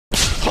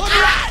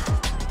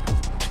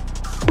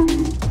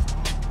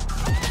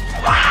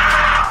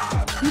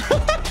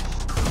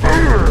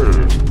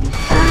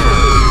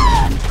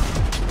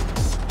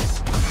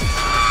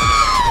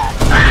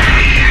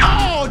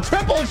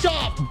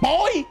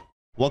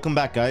welcome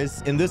back,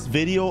 guys. In this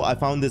video, I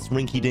found this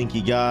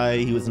rinky-dinky guy.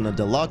 He was in a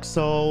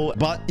Deluxo,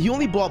 but he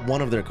only blew up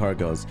one of their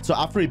cargos. So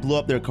after he blew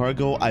up their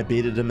cargo, I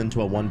baited him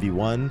into a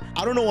 1v1.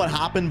 I don't know what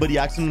happened, but he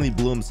accidentally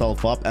blew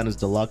himself up and his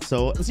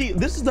Deluxo. See,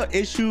 this is the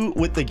issue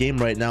with the game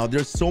right now.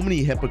 There's so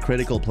many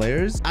hypocritical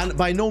players, and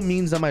by no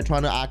means am I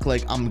trying to act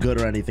like I'm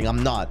good or anything.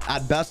 I'm not.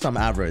 At best, I'm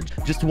average.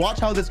 Just watch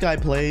how this guy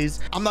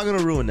plays. I'm not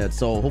gonna ruin it.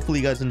 So hopefully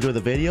you guys enjoy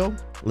the video.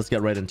 Let's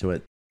get right into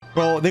it.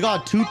 Bro, they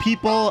got two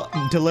people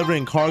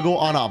delivering cargo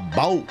on a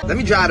boat. Let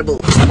me drive the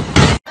boat.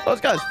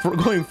 This guy's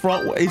going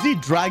front. Is he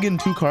dragging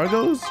two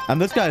cargos?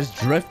 And this guy's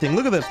drifting.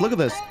 Look at this. Look at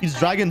this. He's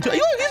dragging two. Look,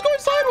 he's going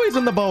sideways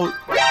in the boat.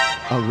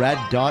 A red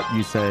dot,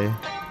 you say?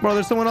 Bro,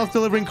 there's someone else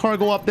delivering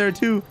cargo up there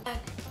too.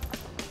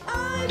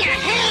 What the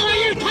hell are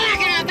you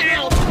talking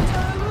about?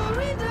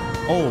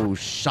 Oh,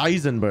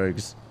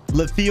 Scheisenbergs.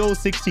 Letheo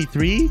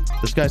 63.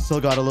 This guy still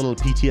got a little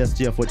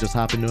PTSD of what just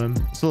happened to him.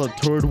 Still a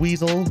turd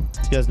weasel.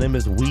 This guy's name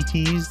is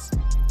Wheaties.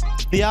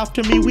 The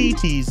after me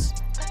Wheaties.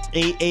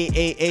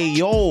 Hey,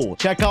 yo.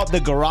 Check out the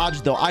garage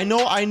though. I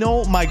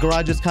know my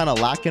garage is kind of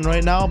lacking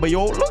right now, but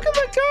yo, look at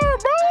the car,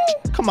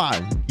 bro. Come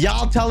on.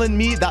 Y'all telling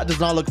me that does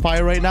not look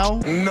fire right now?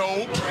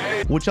 Nope.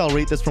 Which I'll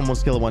rate this from a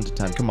scale of 1 to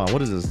 10. Come on,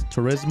 what is this?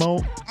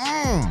 Turismo?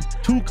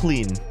 Too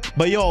clean.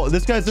 But yo,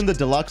 this guy's in the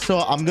deluxe, so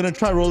I'm gonna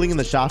try rolling in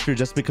the shafter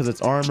just because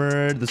it's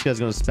armored. This guy's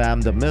gonna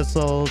spam the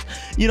missiles,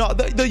 you know,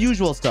 the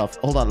usual stuff.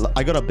 Hold on,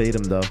 I gotta bait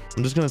him though.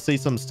 I'm just gonna say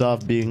some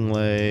stuff being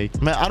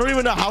like, man, I don't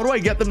even know, how do I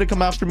get them to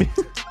come after me?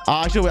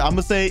 Actually, wait, I'm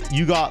gonna say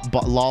you got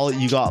lol,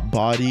 you got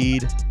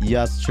bodied.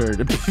 Yes, sure.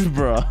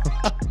 Bro,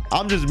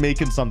 I'm just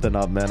making something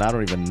up, man. I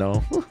don't even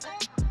know.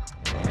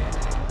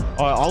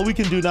 All right, all we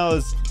can do now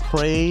is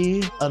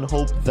pray and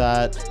hope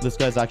that this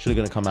guy's actually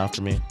gonna come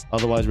after me.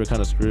 Otherwise, we're kind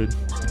of screwed.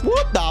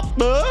 What the fuck?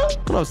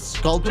 What kind of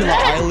sculptural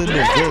island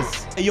is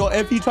this? Hey, yo,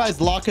 if he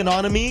tries locking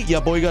onto me, yeah,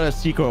 boy, got a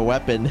secret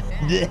weapon.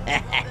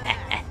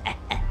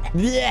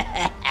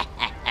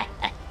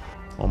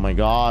 Oh my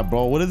god,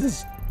 bro, what is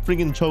this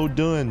freaking chode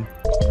doing?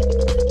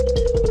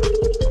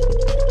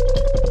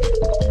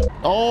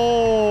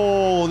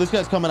 Oh, this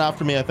guy's coming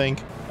after me, I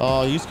think.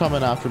 Oh, he's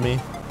coming after me.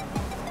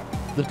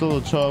 This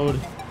little chode.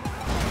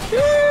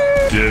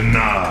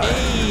 Denied.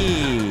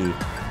 Hey.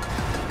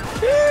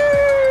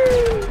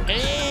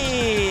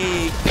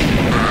 Hey.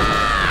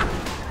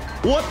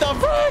 What the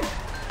frick?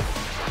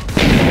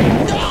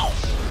 No.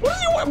 What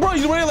is he wearing? Bro,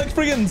 he's wearing like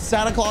freaking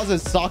Santa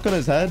Claus's sock on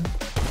his head.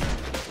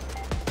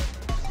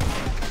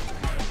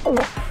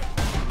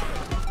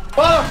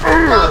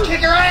 I'll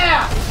kick your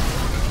ass.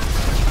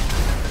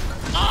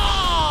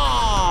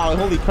 Ah!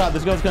 Holy crap,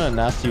 this guy's kind of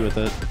nasty with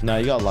it. Nah,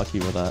 you got lucky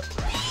with that.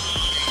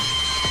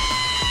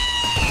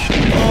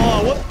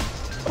 Oh, what?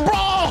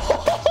 Bro!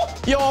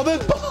 Yo,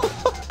 this...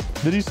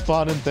 Did he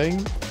spawn in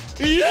thing?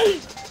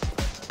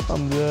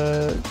 I'm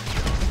dead.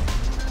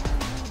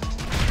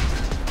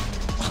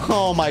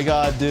 Oh my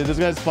god, dude. This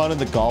guy spawned in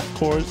the golf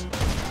course.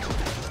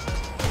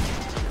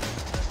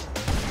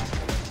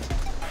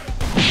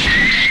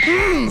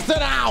 Sit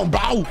down,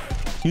 bro!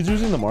 He's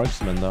using the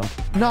marksman, though.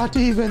 Not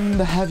even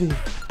the heavy.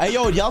 Hey,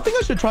 yo, y'all think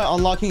I should try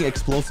unlocking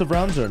explosive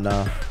rounds or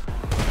nah?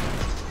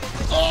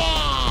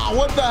 Oh,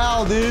 what the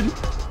hell, dude?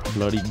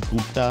 Bloody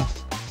Gupta.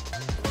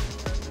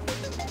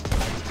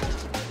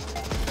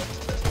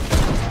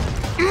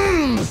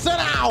 Sit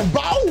down,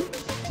 bro!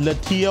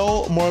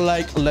 Letheo, more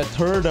like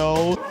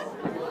Leturdo.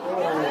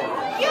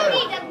 You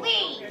need to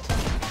leave.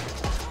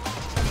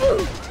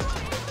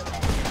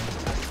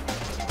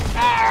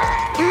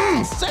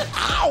 Sit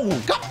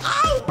down! Come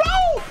on, bro!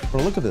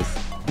 Bro, look at this.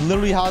 He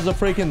literally has a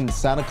freaking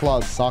Santa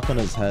Claus sock on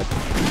his head.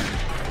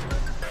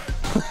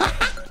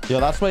 Yo,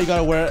 that's why you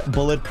gotta wear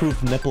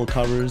bulletproof nipple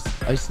covers.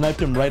 I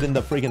sniped him right in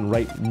the freaking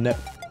right nip.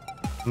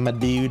 My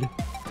dude.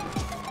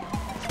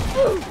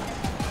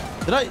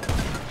 Did I?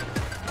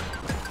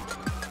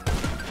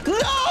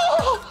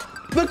 No!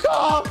 The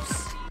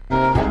cops!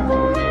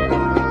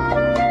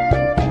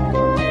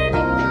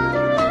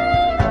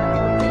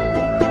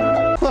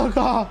 The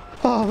cop!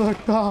 Oh, the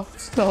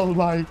cops stole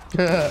my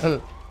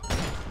kill.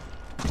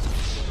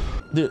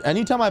 Dude,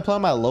 anytime I play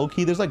on my low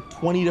key, there's like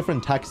 20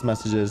 different text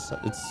messages.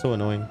 It's so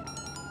annoying.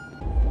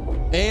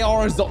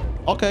 ARs.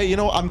 Okay, you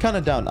know, I'm kind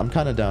of down. I'm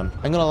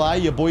gonna lie,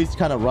 your boy's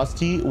kind of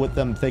rusty with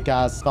them thick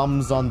ass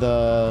thumbs on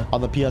the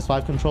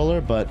PS5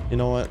 controller, but you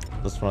know what?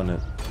 Let's run it.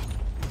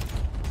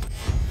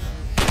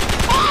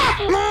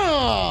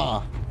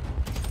 Ah!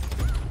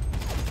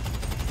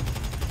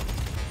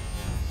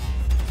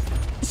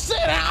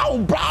 Sit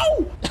down, bro!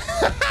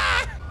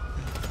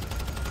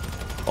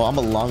 Oh, I'm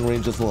a long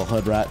range, this little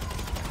hood rat.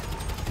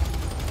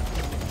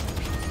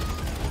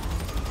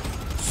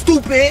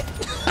 Stupid.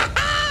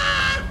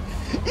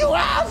 You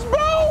ass,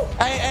 bro!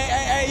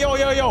 Hey, yo,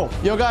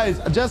 guys,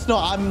 just know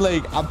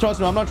trust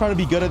me, I'm not trying to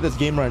be good at this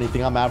game or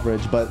anything. I'm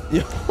average, but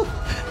yo,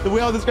 the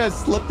way how this guy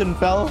slipped and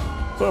fell,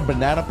 sort of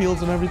banana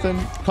peels and everything.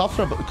 Cops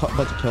are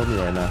about to kill me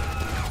right now.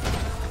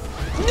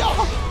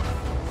 No!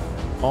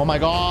 Oh my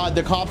god,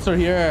 the cops are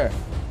here.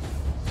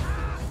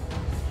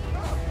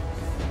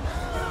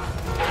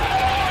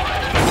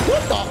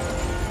 What the?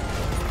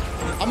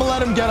 I'm gonna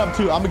let him get up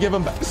too. I'm gonna give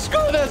him back. Screw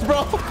this,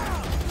 bro.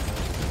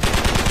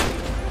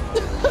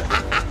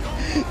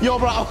 Yo,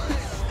 bro.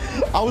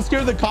 I was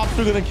scared the cops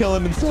were gonna kill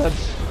him instead.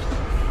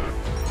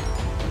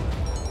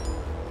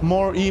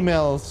 More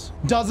emails.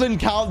 Doesn't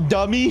count,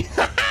 dummy.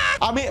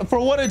 I mean, for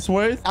what it's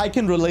worth, I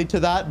can relate to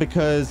that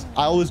because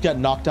I always get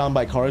knocked down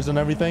by cars and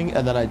everything,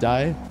 and then I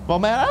die. But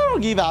man, I don't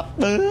give up.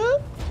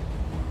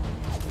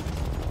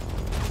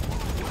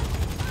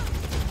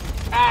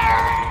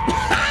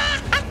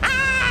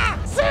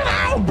 Sit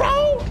down,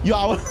 bro. Yo,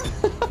 I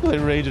was like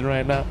raging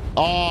right now.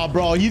 Oh,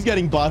 bro, he's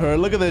getting butthurt.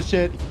 Look at this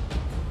shit.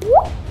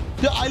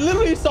 Yo, I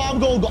literally saw him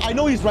go. I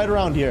know he's right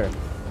around here.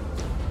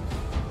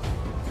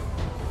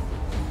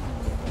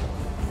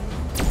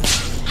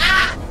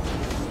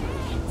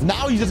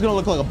 Now he's just gonna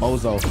look like a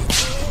bozo.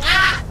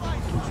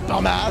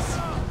 Dumbass.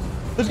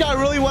 This guy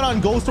really went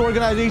on Ghost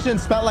Organization,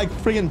 spent like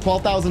freaking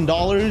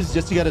 $12,000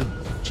 just to get his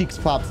cheeks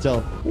clapped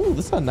still. Ooh,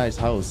 this is a nice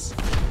house.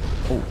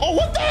 Oh,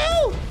 what the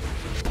hell?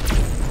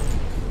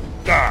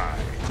 Die.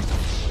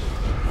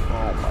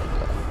 Oh my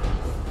god.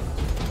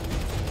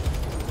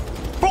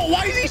 Bro,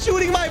 why is he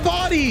shooting my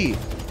body?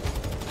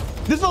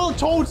 This little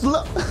toad's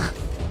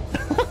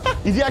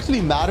is he actually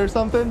mad or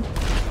something?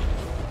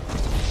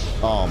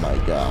 Oh my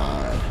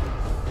god.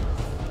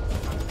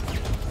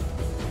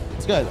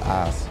 This guy's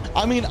ass.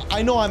 I mean,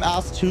 I know I'm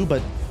ass too,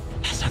 but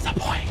that's not the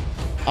point.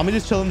 I'm gonna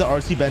just chill in the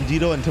RC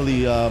Bandito until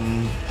he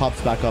pops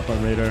back up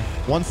on radar.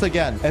 Once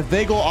again, if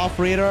they go off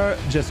radar,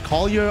 just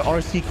call your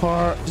RC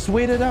car. Just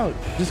wait it out.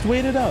 Just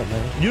wait it out,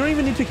 man. You don't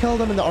even need to kill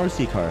them in the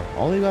RC car.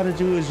 All you gotta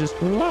do is just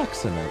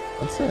relax in it.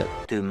 That's it.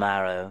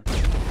 Tomorrow.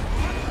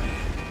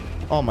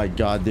 Oh my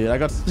god, dude. I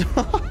got...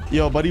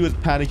 Yo, buddy was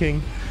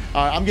panicking.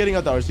 All right, I'm getting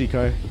out the RC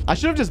car. I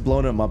should have just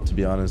blown him up, to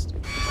be honest.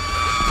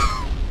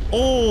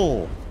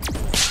 Oh!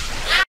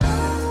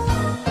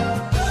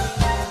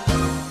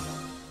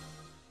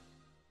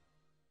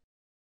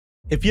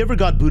 If you ever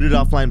got booted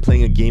offline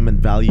playing a game and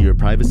value your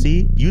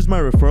privacy, use my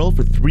referral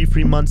for 3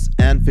 free months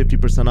and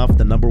 50% off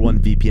the #1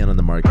 VPN on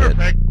the market.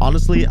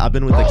 Honestly, I've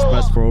been with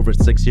Express for over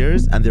 6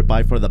 years, and they're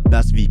by far the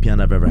best VPN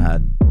I've ever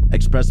had.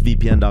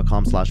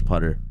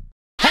 expressvpn.com/Putther.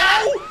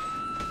 How?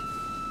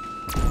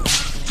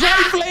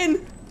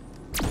 Trifling!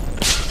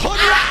 Hood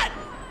rat!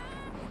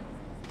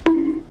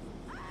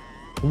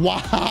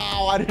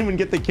 Wow, I didn't even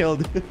get the kill.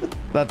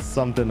 That's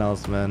something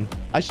else, man.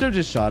 I should have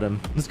just shot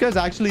him. This guy's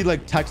actually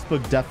like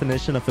textbook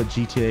definition of a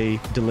GTA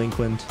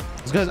delinquent.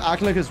 This guy's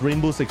acting like it's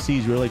Rainbow Six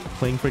Siege. We're like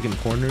playing freaking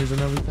corners and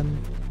everything.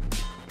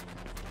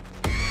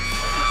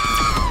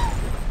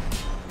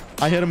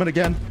 I hit him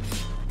again.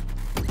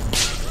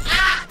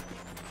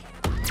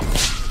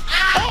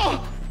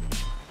 Oh!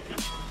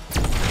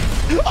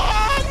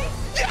 Oh!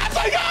 Yes,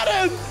 I got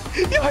him!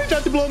 Yo, he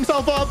tried to blow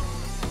himself up.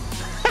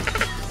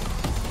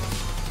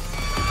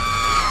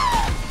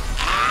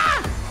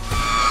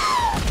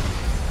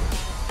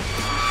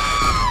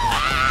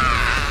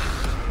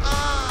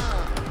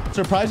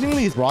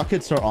 Surprisingly, his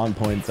rockets are on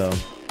point, though.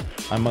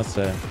 I must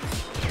say.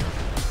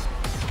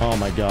 Oh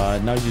my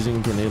god. Now he's using a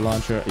grenade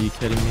launcher. Are you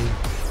kidding me?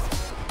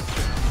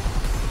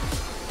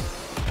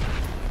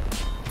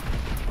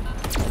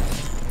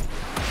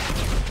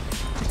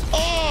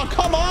 Oh,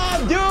 come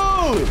on,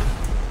 dude!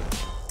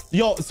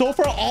 Yo, so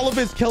far, all of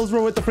his kills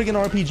were with the freaking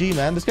RPG,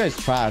 man. This guy's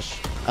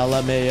trash.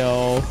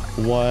 LMAO,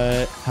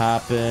 what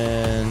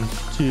happened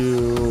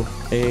to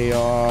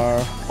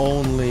AR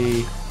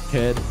only,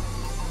 kid?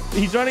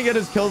 He's trying to get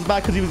his kills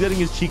back because he was getting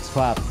his cheeks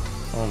clapped.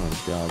 Oh my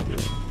god,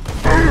 dude.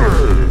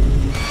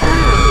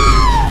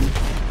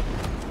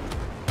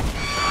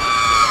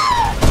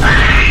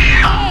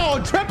 Oh,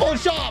 triple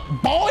shot,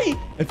 boy!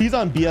 If he's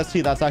on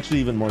BST, that's actually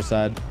even more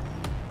sad.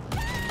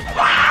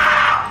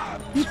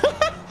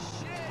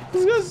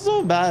 This guy's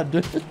so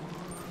bad.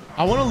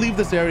 I want to leave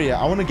this area.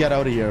 I want to get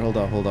out of here. Hold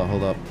up, hold up,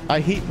 hold up.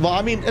 I hate... Well,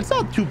 I mean, it's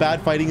not too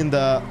bad fighting in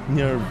the...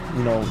 near,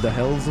 you know, the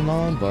hills and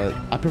all, but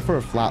I prefer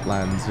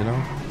flatlands, you know?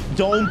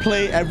 Don't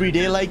play every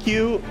day like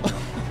you.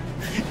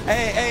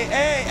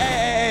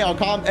 Hey, I'll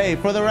calm. Hey,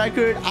 for the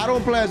record, I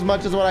don't play as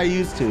much as what I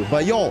used to.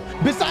 But yo,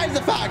 besides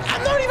the fact,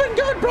 I'm not even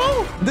good,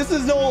 bro. This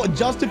is no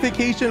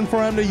justification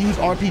for him to use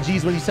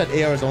RPGs when you said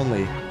ARs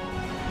only.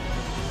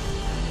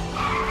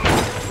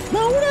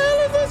 Now, who the hell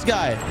is this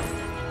guy?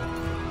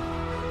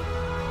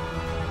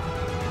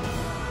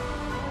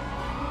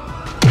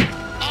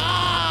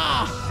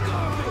 Ah!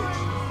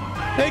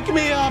 Pick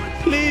me up,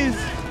 please.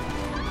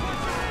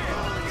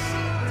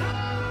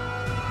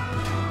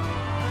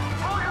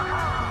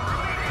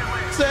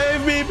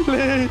 Save me,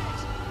 please.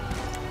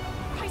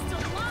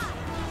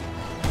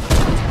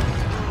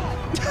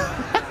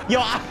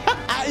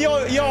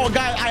 yo,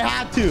 guys, I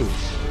had to.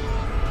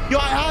 Yo,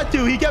 I had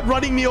to. He kept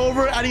running me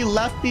over and he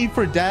left me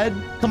for dead.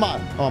 Come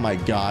on. Oh my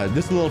god.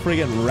 This little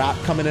friggin' rat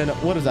coming in.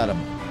 What is that?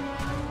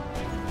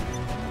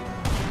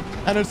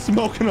 And it's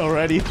smoking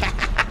already. Beat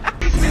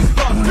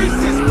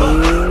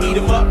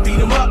him up, beat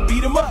him up,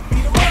 beat him up,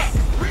 beat him up.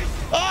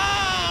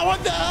 Ah,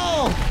 what the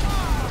hell?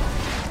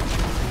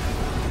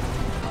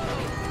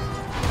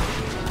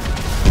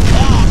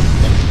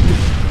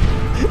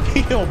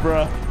 Yo,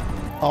 bruh.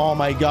 Oh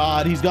my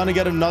god, he's gonna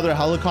get another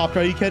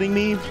helicopter. Are you kidding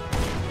me?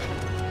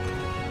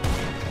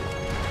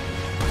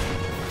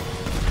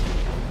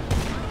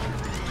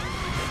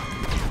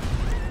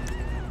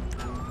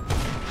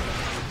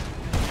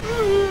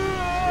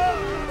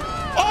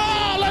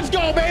 Oh, let's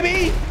go,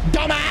 baby!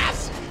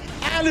 Dumbass!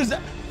 And his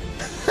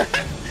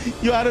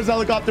you had his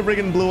helicopter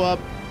friggin' blew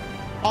up.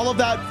 All of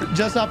that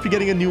just after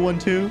getting a new one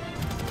too.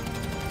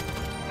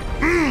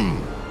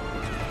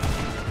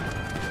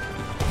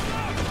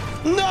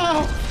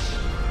 No!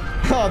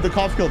 Oh, the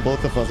cops killed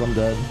both of us. I'm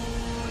dead.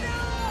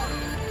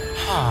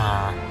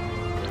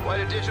 Why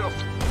the digital?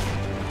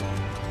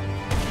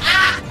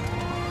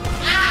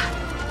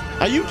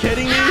 Are you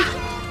kidding me?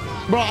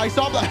 Bro, I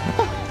saw that.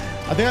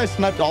 I think I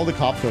sniped all the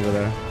cops over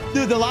there.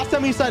 Dude, the last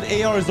time he said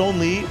ARs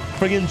only,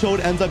 friggin' Chode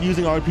ends up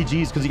using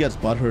RPGs because he gets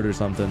butthurt or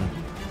something.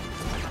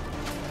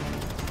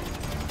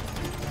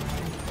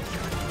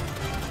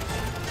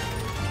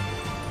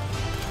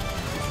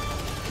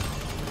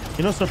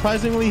 You know,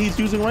 surprisingly, he's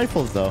using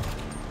rifles though.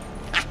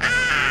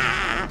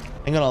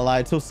 I'm gonna lie,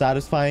 it's so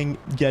satisfying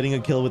getting a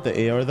kill with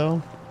the AR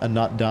though and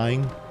not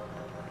dying.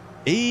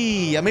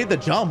 Hey, I made the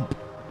jump.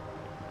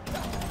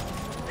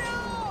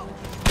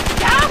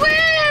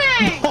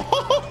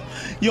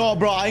 Yo,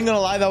 bro, I ain't gonna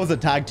lie, that was a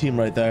tag team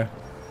right there.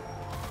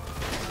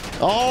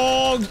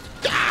 Oh,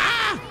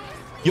 ah!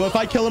 Yo, if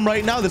I kill him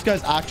right now, this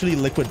guy's actually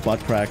liquid butt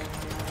crack.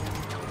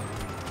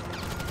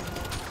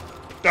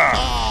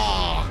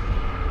 Ah!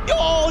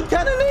 Yo,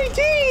 10 and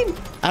 18.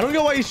 I don't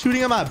know why he's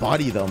shooting at my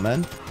body though,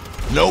 man.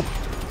 Nope.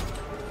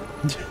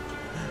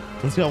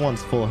 This guy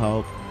wants full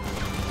health.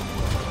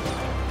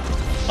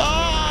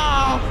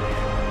 Ah!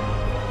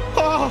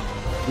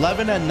 Oh!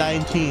 11 and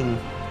 19.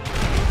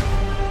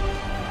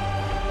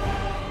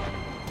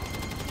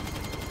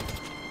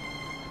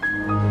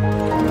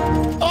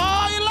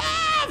 Oh, he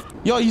left!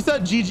 Yo, he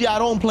said GG, I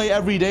don't play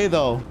every day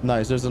though.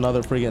 Nice, there's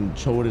another friggin'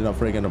 Chode and a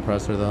friggin'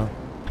 oppressor though.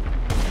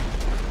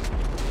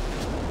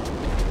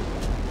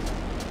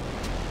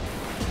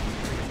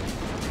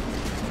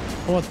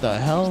 What the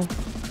hell?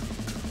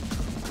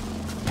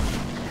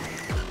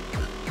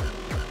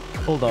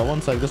 Hold on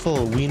one sec, this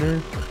little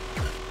wiener.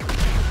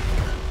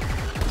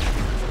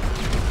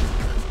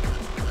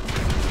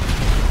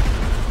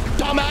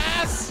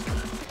 Dumbass!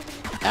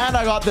 And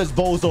I got this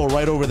bozo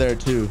right over there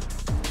too.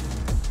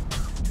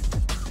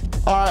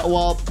 All right,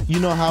 well, you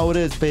know how it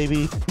is,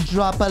 baby.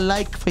 Drop a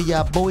like for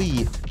ya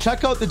boy.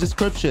 Check out the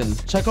description.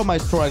 Check out my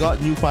store. I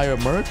got new fire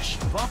merch.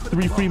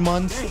 3 free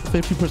months,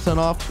 50%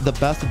 off, the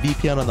best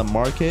VPN on the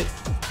market.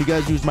 If you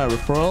guys use my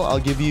referral, I'll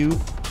give you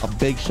a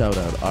big shout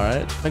out. All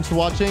right, thanks for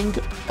watching.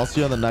 I'll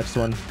see you on the next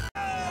one.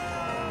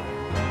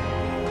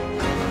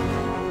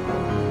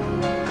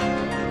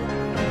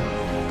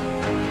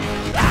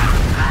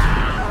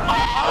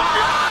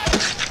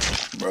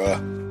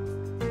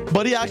 Bruh.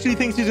 But he actually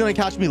thinks he's gonna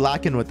catch me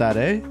lacking with that,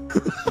 eh?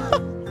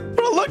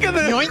 Bro, look at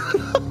this. Yoink.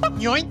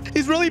 Yoink.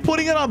 He's really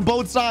putting it on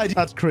both sides.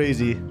 That's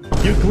crazy.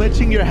 You're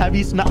glitching your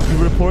heavy sniper. You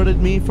reported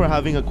me for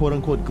having a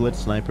quote-unquote glitch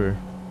sniper.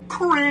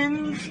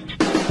 Cringe.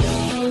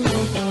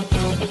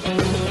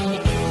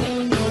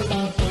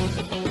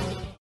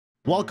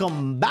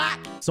 Welcome back.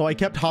 So I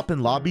kept hopping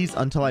lobbies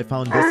until I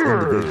found this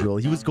individual.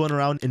 He was going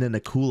around in an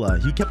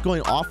Akula. He kept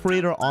going off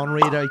radar, on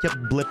radar. He kept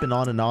blipping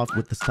on and off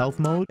with the stealth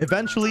mode.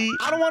 Eventually,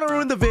 I don't want to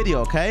ruin the video,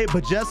 okay?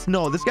 But just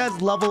know this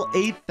guy's level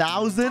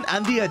 8,000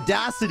 and the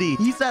audacity.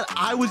 He said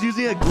I was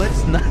using a glitch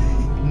sniper.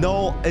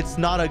 No, it's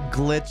not a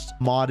glitched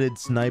modded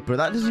sniper.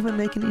 That doesn't even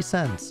make any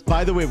sense.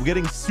 By the way, we're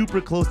getting super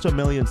close to 1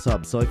 million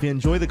subs. So if you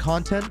enjoy the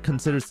content,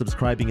 consider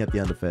subscribing at the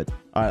end of it.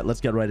 All right, let's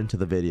get right into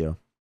the video.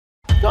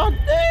 God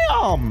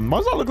damn! Why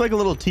does that look like a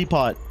little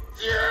teapot?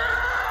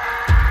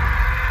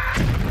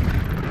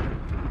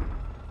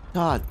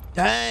 God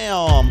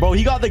damn, bro.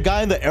 He got the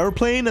guy in the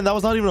airplane and that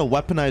was not even a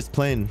weaponized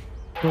plane.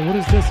 Bro, what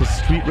is this? A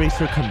street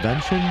racer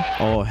convention?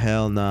 Oh,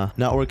 hell nah.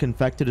 Network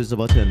infected is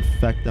about to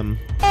infect them.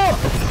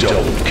 Oh!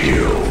 Double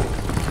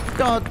kill.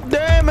 God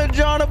damn it,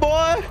 Johnny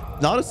boy.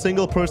 Not a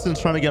single person's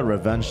trying to get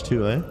revenge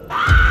too, eh?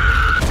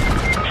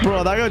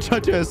 Bro, that guy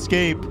tried to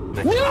escape.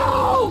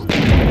 No!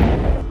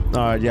 All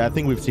right, yeah, I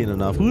think we've seen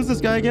enough. Who's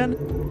this guy again?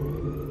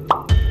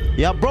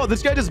 Yeah, bro,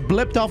 this guy just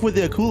blipped off with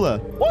the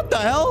Akula. What the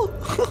hell?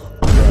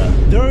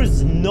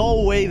 There's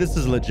no way this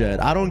is legit.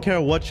 I don't care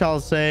what y'all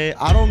say.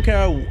 I don't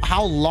care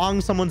how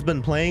long someone's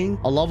been playing.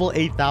 A level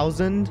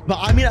 8,000. But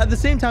I mean, at the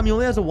same time, he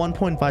only has a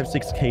 1.56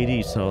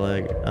 KD. So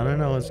like, I don't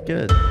know. It's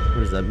good. What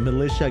is that?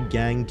 Militia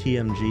Gang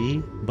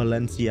TMG.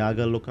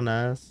 Balenciaga looking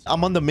ass.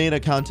 I'm on the main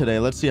account today.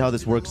 Let's see how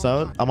this works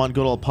out. I'm on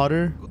good old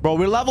Putther. Bro,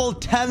 we're level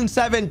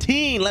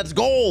 1017. Let's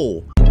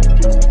go.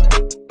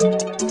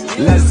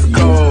 Let's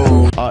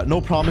go. No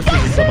promises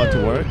it's about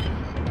to work.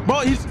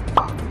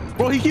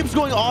 Bro, he keeps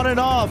going on and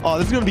off. Oh,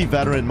 this is gonna be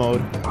veteran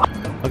mode.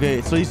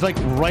 Okay, so he's like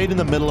right in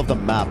the middle of the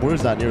map. Where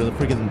is that? Near the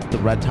freaking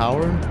red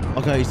tower?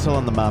 Okay, he's still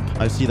on the map.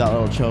 I see that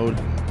little chode.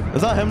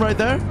 Is that him right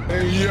there?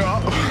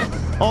 Yeah.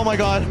 Oh my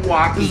god.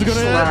 Walkie This is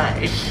gonna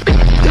slash.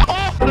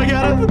 Oh! I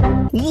get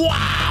him? Wow,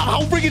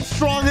 how freaking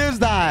strong is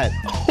that?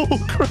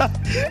 Oh crap.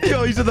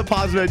 Yo, he's in the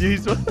pause menu.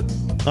 He's all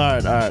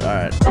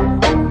right.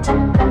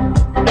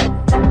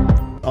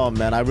 Oh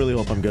man, I really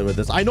hope I'm good with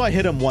this. I know I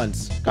hit him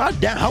once. God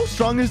damn, how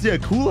strong is the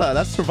Akula?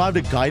 That survived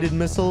a guided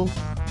missile.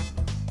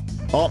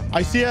 Oh,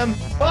 I see him.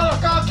 Oh,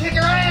 go kick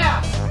your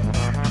ass!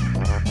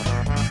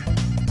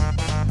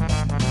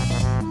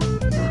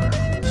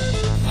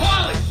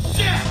 Holy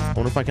shit! I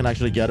wonder if I can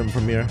actually get him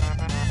from here.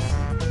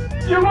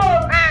 You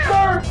up,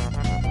 sir?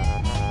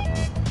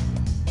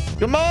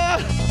 Come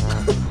on!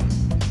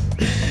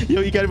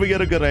 Yo, you can't even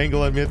get a good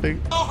angle on me, I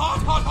think.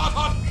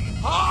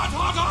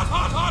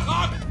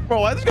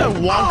 Bro, why is this guy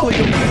wonkling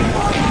him?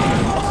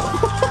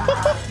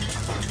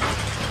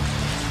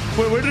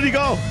 Wait, where did he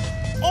go?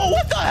 Oh,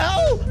 what the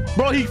hell?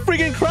 Bro, he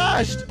freaking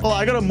crashed. Oh,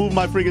 I gotta move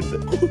my freaking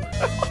thing.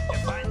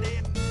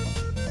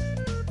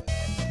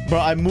 Bro,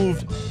 I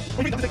moved.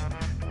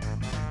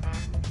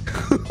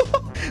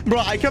 Bro,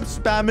 I kept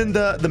spamming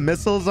the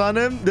missiles on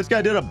him. This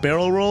guy did a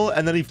barrel roll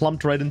and then he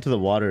plumped right into the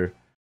water.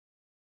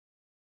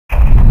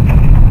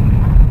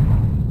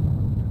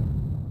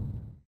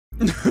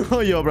 Oh,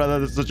 yo, brother,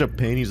 that's such a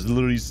pain. He's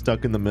literally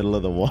stuck in the middle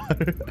of the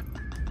water.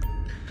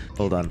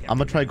 Hold on. I'm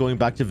gonna try going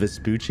back to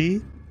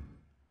Vespucci.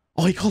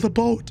 Oh, he called a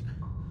boat.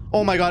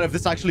 Oh my god, if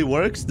this actually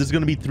works, this is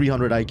gonna be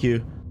 300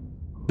 IQ.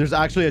 There's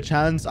actually a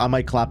chance I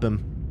might clap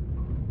him.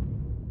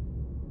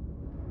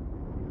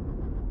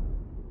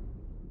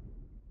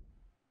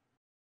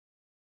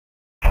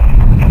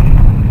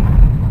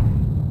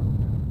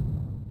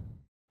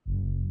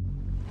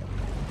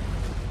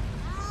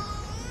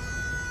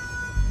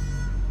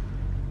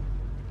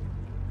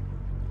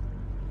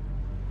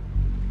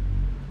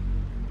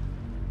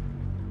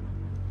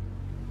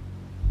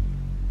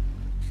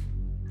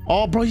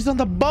 Oh, bro, he's on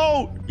the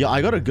boat. Yeah,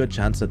 I got a good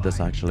chance at this,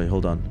 actually.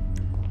 Hold on.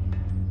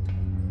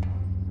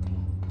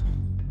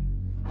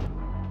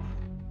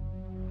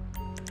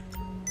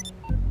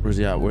 Where's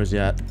he at? Where's he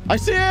at? I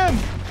see him!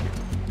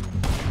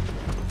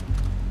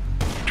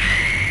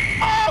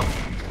 Oh!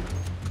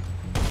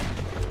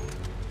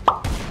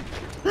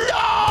 No!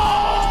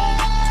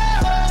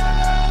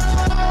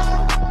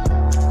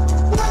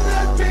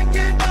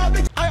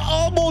 I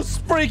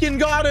almost freaking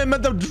got him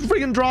at the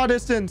freaking draw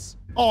distance.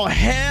 Oh,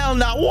 hell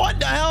no. What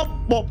the hell?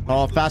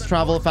 Oh, fast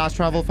travel, fast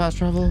travel, fast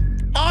travel.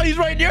 Oh, he's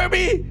right near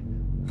me.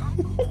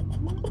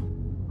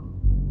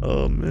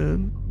 Oh,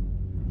 man.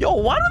 Yo,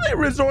 why do they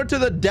resort to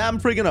the damn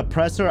freaking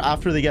oppressor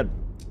after they get...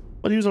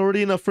 But he was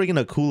already in a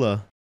freaking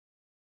Akula.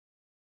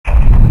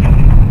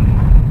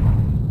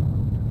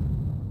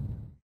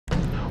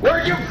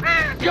 Where'd you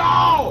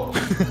go?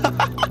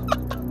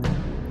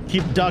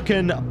 Keep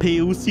ducking,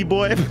 Pussy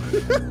boy.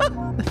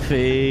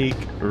 Fake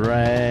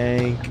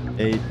rank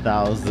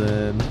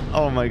 8,000.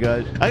 Oh my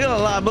god. I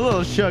gotta lie, I'm a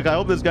little shook. I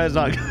hope this guy's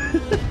not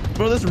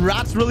Bro, this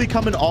rat's really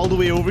coming all the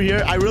way over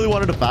here. I really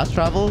wanted to fast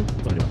travel.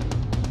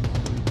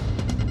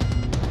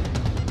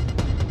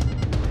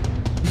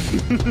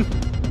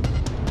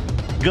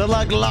 Good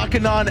luck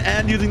locking on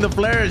and using the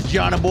flares,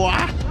 Johnny boy.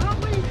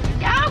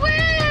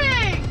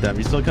 Damn,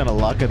 you're still kind of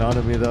locking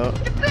onto me though.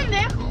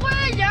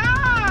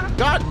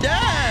 God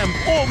damn!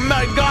 Oh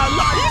my god,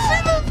 you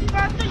see this?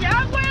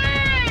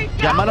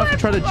 Yeah, I might have to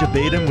try to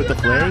debate him with the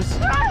flares.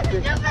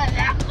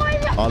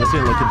 Oh, this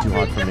ain't looking too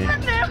hot for me.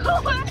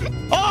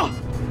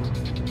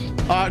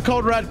 Oh!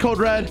 Code red, code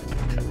red.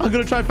 I'm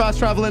gonna try fast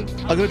traveling.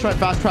 I'm gonna try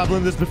fast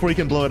traveling this before he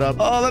can blow it up.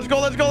 Oh, let's go,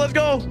 let's go, let's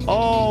go.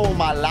 Oh,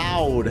 my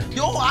loud.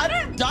 Yo, I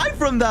didn't die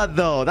from that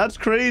though. That's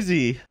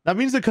crazy. That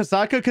means the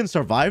Kasaka can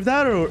survive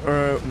that,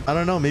 or I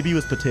don't know. Maybe he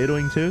was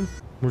potatoing too.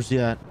 Where's he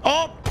at?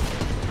 Oh!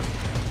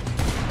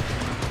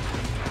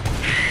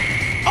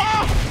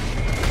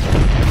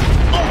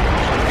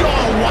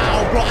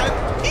 Wow, bro,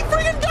 he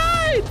freaking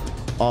died.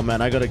 Oh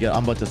man, I'm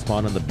about to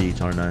spawn on the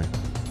beach, aren't I?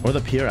 Or the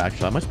pier,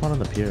 actually. I might spawn on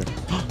the pier.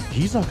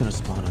 He's not gonna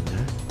spawn on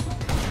there.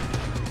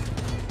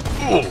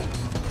 Oh,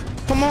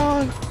 come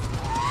on.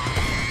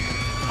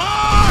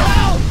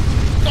 Oh,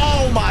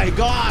 oh my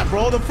god,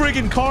 bro, the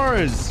freaking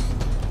cars.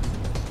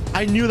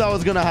 I knew that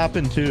was gonna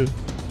happen too.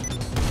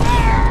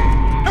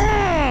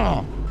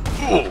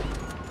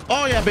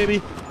 Oh yeah,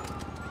 baby.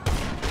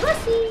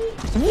 Pussy.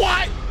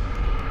 What?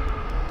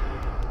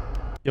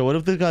 Yo, what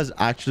if this guy's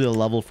actually a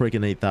level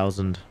freaking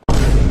 8,000?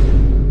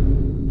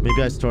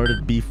 Maybe I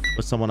started beef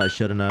with someone I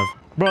shouldn't have.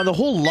 Bro, the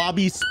whole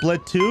lobby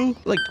split too?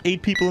 Like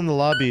 8 people in the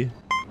lobby.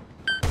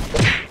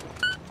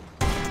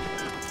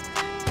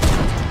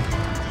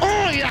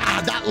 Oh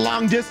yeah, that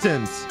long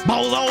distance.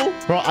 Bolo.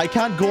 Bro, I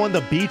can't go on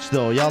the beach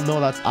though. Y'all know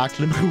that's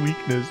actually my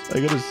weakness.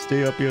 I gotta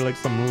stay up here like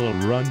some little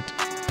runt.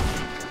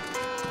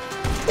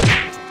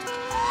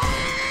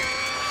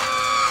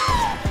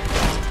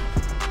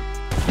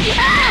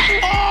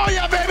 Oh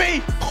yeah,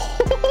 baby!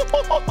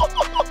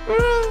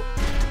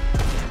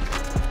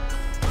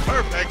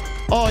 Perfect.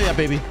 Oh yeah,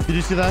 baby. Did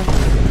you see that?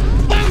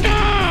 Let's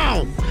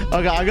go!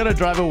 Okay, I gotta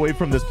drive away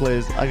from this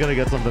place. I gotta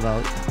get something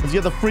else. Let's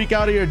get the freak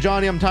out of here,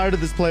 Johnny. I'm tired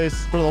of this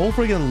place. Bro, the whole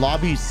freaking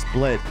lobby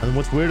split. And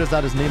what's weird is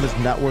that his name is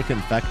Network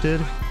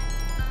Infected.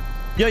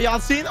 Yo, y'all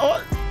seen?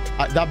 Oh,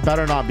 That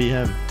better not be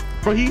him.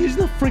 Bro, he's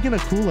the freaking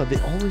Akula. They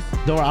always...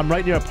 Don't worry, I'm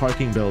right near a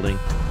parking building.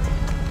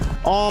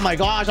 Oh my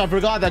gosh, I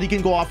forgot that he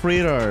can go off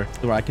radar.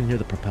 Don't worry, I can hear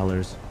the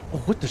propellers. Oh,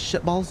 what the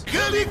shit balls?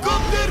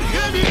 Helicopter,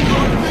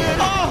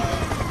 helicopter.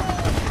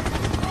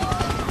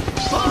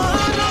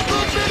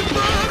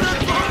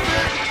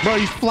 Bro,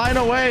 he's flying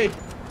away.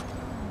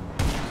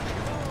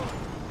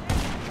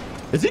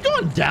 Is he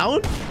going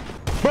down?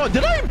 Bro,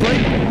 did I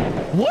break?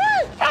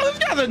 What? Oh, this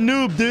guy's a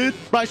noob, dude.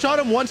 Bro, I shot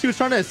him once. He was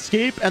trying to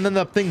escape, and then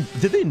the thing...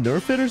 Did they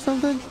nerf it or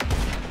something?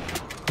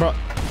 Bro,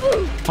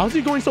 how's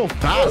he going so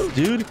fast,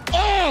 dude?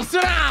 Oh,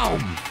 sit down!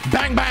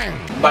 Bang, bang!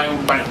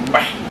 Bang, bang,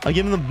 bang. I'll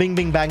give him the bing,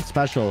 bing, bang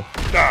special.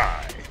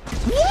 Die.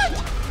 What?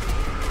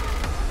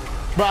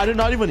 Bro, I did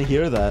not even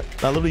hear that.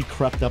 That literally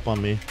crept up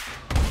on me.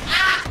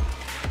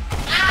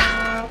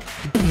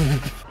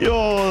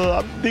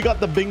 Yo, they got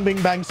the bing,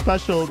 bing, bang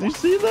special. Do you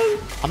see that?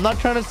 I'm not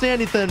trying to say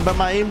anything, but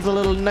my aim's a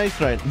little nice,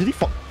 right? Did he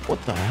fall?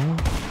 What the hell?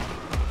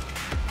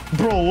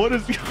 Bro, what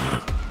is...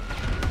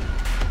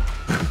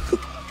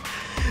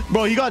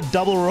 Bro, he got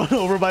double run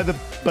over by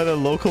the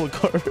local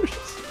cars.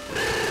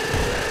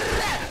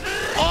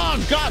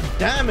 Oh, god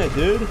damn it,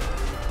 dude.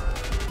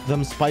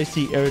 Them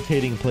spicy,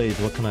 irritating plays.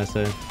 What can I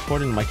say?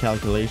 According to my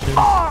calculations. Okay,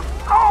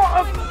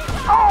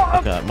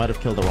 I might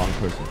have killed the wrong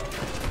person.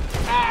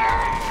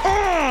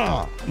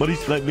 But he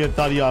sniped me and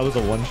thought I was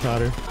a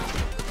one-shotter.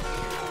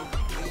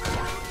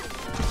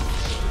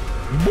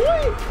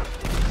 Boy!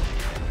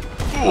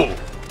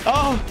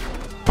 Oh!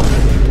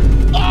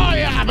 Oh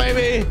yeah,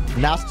 baby!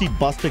 Nasty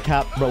Buster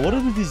Cap. Bro, what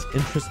are these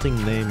interesting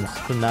names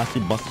for Nasty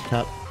Buster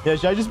Cap? Yeah,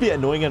 should I just be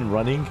annoying and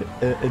running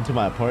into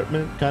my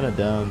apartment? Kind of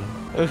down.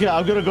 Okay,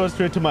 I'm gonna go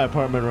straight to my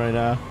apartment right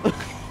now.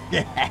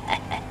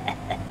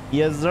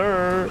 Yes,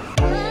 sir.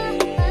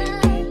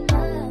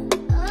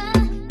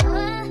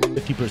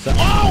 50%.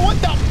 Oh, what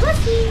the?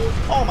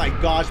 Oh my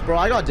gosh, bro.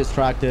 I got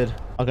distracted.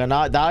 Okay,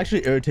 now that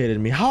actually irritated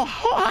me. How?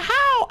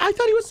 I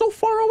thought he was so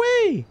far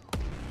away.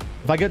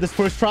 If I get this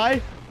first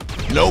try.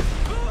 Nope.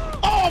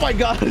 Oh my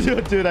god,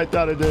 dude, I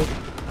thought I did.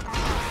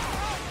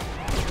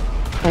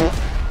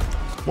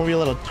 More you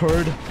little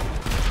turd.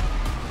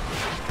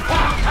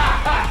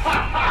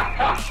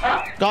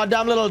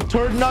 Goddamn little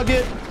turd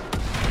nugget.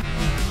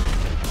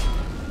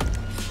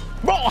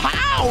 Bro,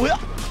 how?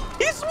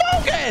 He's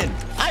smoking.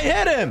 I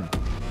hit him.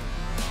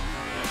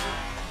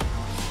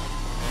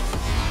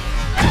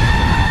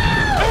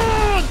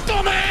 Oh,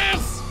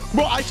 dumbass.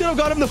 Bro, I should have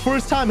got him the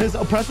first time. His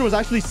oppressor was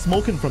actually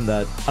smoking from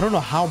that. I don't know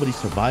how, but he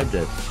survived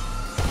it.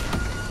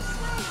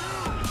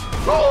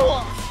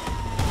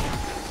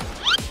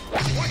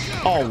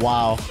 Oh,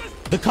 wow.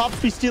 The cops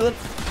be stealing.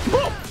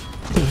 Bro,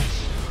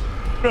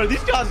 bro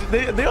these guys,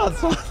 they are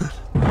so...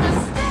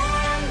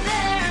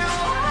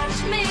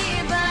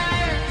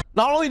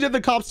 Not only did the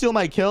cops steal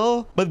my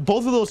kill, but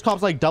both of those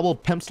cops like double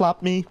pimp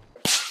slapped me.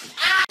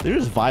 They're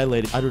just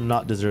violating. I do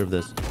not deserve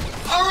this.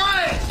 All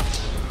right.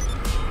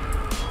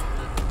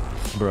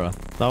 Bruh,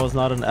 that was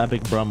not an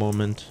epic bruh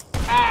moment.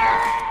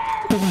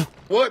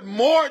 What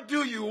more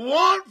do you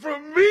want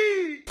from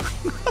me?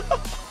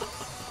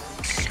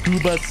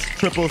 Scuba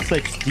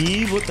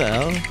 666D? What the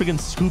hell? Freaking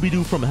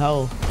Scooby-Doo from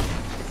hell.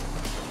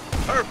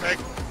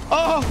 Perfect.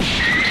 Oh!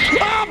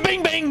 Ah,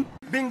 bing, bing!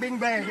 Bing, bing,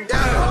 bang.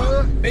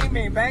 Bing,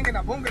 bing, bang, and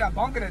a boom, and a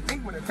bonk, and a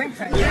tink with a tink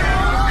tank.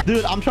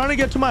 Dude, I'm trying to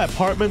get to my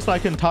apartment so I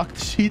can talk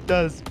to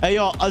Cheetahs. Hey,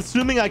 yo,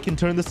 assuming I can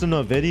turn this into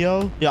a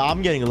video. Yeah,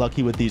 I'm getting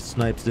lucky with these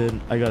snipes, dude.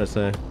 I gotta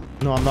say.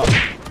 No, I'm not.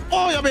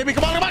 Oh, yeah, baby.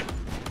 Come on, come on.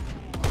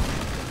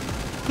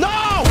 No!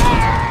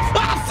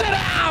 Ah, sit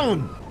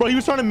down! Bro, he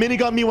was trying to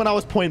minigun me when I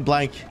was point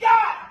blank.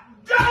 God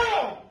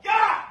damn!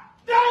 God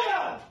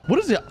damn! What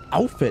is your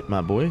outfit,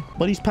 my boy?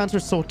 But these pants are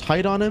so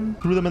tight on him.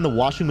 Threw them in the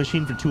washing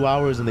machine for 2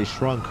 hours and they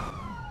shrunk.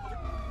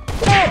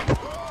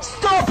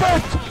 Stop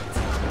it!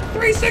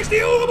 360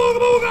 ooga booga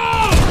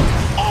booga!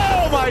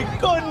 Oh my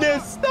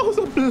goodness! That was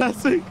a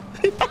blessing.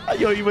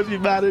 Yo, you must be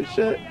mad as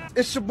shit.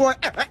 It's your boy.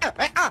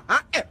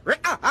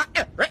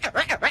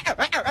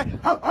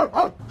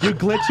 You're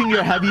glitching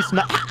your heavy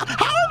sniper.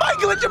 How am I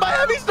glitching my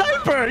heavy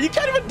sniper? You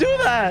can't even do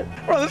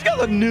that. Bro, this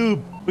guy's a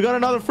noob. We got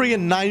another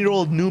freaking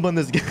 9-year-old noob on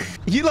this game.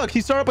 He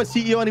started up a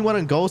CEO and he went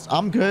on Ghost.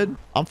 I'm good.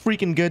 I'm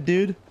freaking good,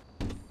 dude.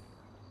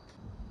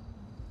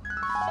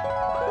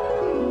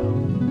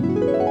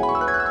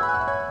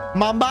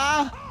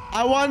 Mamba,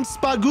 I want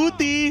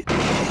spaghetti.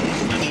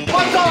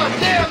 What's on,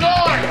 damn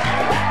Lord?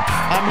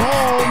 I'm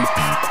home.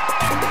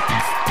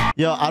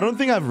 Yo, I don't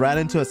think I've ran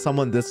into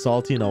someone this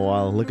salty in a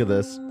while. Look at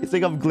this. You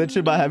think I'm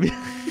glitching by heavy?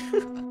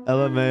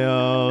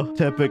 LMAO,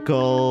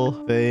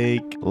 typical,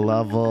 fake,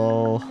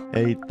 level,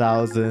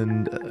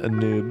 8,000,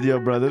 noob. Yo,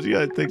 bro, this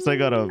guy thinks I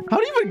got a... How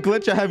do you even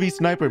glitch a heavy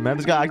sniper, man?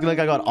 This guy acting like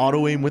I got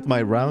auto aim with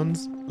my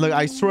rounds. Look,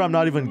 I swear I'm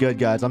not even good,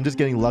 guys. I'm just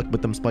getting luck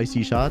with them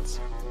spicy shots.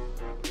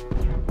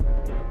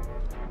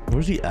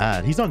 Where's he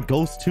at? He's on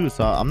Ghost too,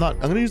 so I'm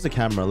gonna use the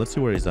camera. Let's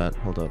see where he's at.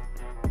 Hold up.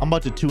 I'm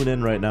about to tune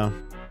in right now.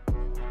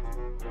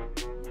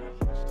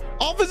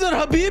 Officer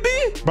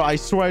Habibi? Bro, I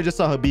swear I just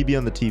saw Habibi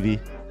on the TV.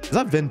 Is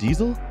that Vin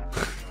Diesel?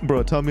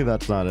 Bro, tell me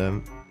that's not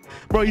him.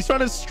 Bro, he's trying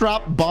to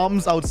strap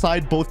bombs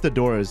outside both the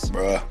doors.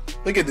 Bruh,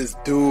 look at this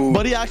dude.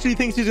 But he actually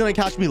thinks he's gonna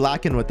catch me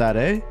lacking with that,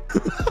 eh?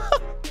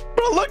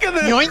 Bro, look at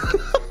this. Yoink.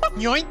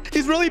 Yoink.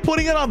 He's really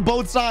putting it on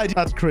both sides.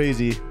 That's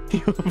crazy.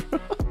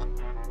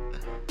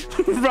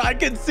 Bro, I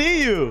can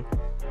see you.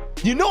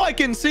 You know I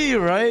can see you,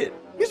 right?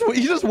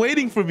 He's just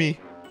waiting for me.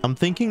 I'm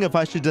thinking if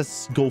I should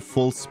just go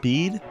full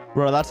speed.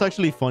 Bro, that's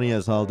actually funny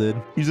as hell, dude.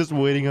 He's just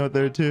waiting out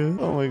there too.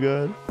 Oh my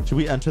god. Should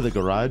we enter the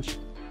garage?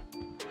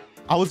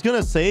 I was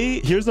gonna say,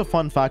 here's a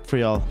fun fact for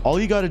y'all. All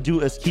you gotta do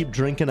is keep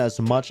drinking as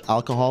much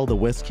alcohol, the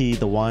whiskey,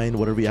 the wine,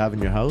 whatever you have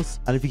in your house.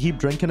 And if you keep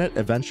drinking it,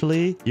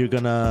 eventually you're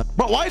gonna...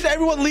 Bro, why is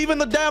everyone leaving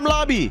the damn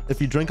lobby? If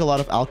you drink a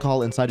lot of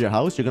alcohol inside your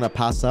house, you're gonna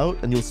pass out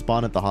and you'll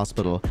spawn at the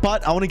hospital.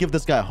 But I want to give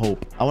this guy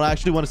hope. I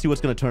actually want to see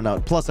what's gonna turn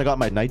out. Plus, I got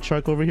my night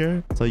shark over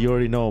here. So you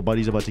already know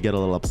buddy's about to get a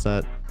little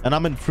upset. And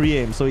I'm in free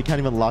aim, so he can't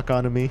even lock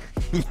onto me.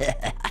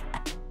 Yeah.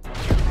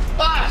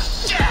 Ah,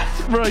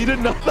 shit! Bro, you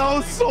didn't know that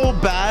was so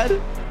bad?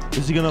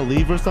 Is he gonna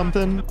leave or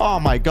something? Oh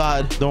my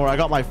god. Don't worry, I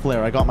got my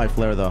flare. I got my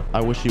flare though. I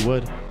wish he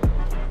would.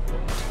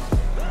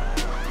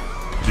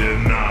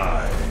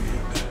 Denied.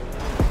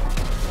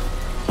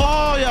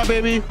 Oh yeah,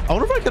 baby. I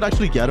wonder if I could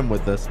actually get him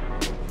with this.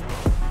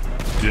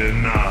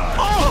 Denied.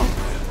 Oh!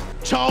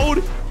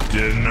 Chode!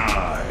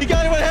 Denied. He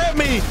can't even hit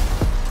me!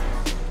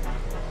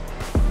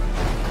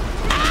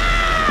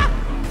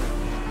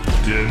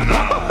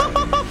 Denied.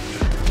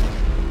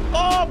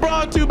 Oh,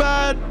 bro, too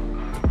bad.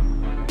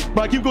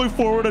 Bro, I keep going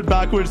forward and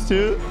backwards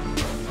too.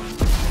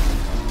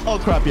 Oh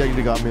crap, he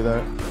actually got me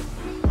there.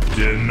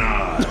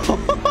 Denied.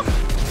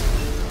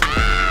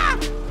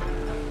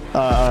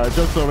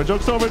 Joke's over,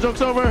 joke's over,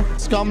 joke's over.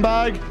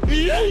 Scumbag.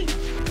 Yay!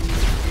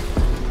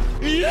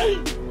 Yay!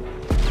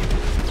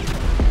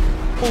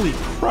 Holy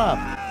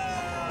crap.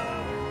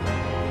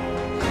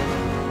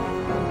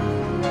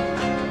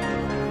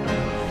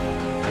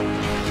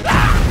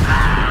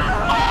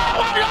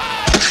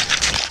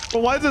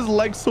 But why is his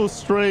leg so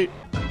straight?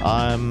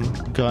 I'm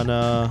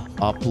gonna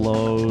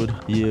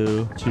upload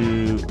you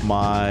to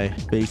my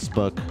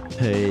Facebook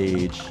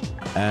page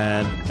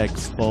and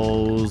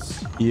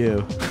expose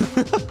you.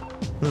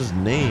 His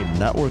name,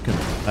 network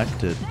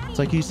infected. It's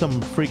like he's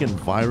some freaking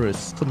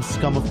virus, some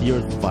scum of the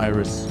earth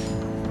virus.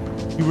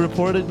 You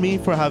reported me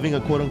for having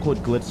a quote-unquote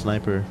glitch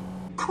sniper.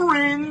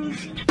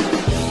 Cringe.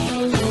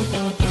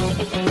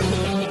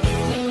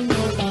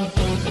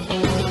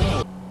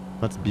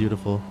 That's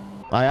beautiful.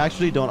 I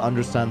actually don't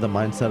understand the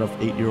mindset of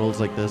 8-year-olds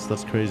like this.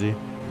 That's crazy.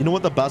 You know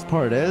what the best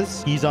part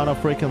is? He's on a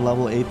freaking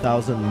level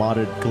 8,000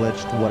 modded,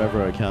 glitched,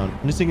 whatever account.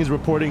 And this thing is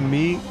reporting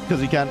me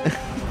because he can't...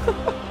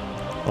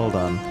 Hold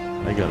on.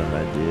 I got an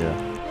idea.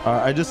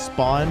 I just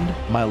spawned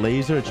my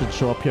laser. It should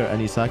show up here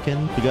any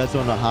second. If you guys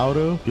don't know how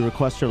to, you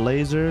request your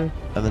laser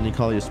and then you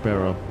call your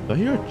sparrow. Do I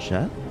hear a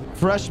jet?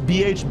 Fresh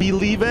BHB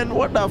leaving?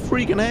 What the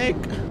freaking heck?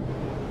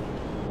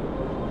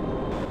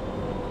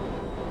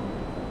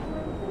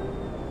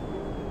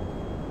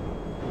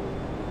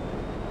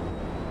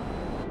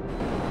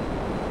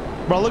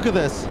 Bro, look at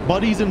this.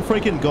 Buddy's in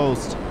freaking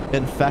Ghost.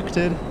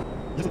 Infected.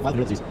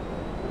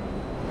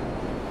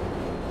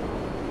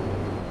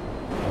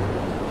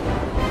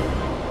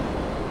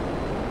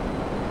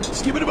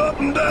 Skip it up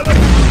and down.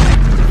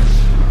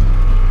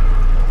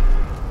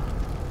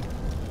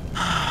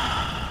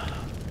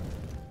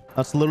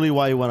 That's literally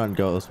why he went on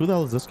Ghost. Who the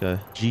hell is this guy?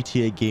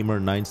 GTA Gamer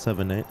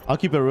 978. I'll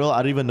keep it real. I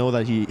didn't even know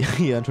that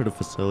he entered a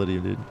facility,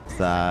 dude.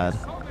 Sad.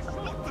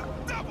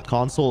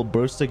 Console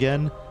burst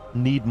again.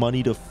 Need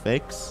money to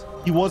fix.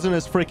 He wasn't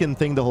his freaking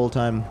thing the whole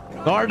time.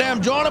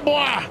 Goddamn Johnny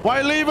boy!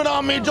 Why you leaving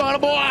on me, Johnny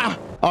boy?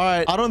 All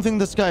right, I don't think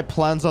this guy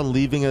plans on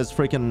leaving his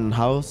freaking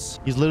house.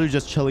 He's literally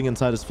just chilling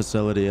inside his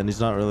facility, and he's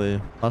not really.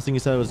 Last thing he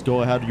said was,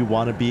 "Go ahead, you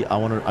want to be?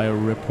 I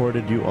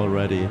reported you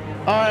already."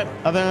 All right,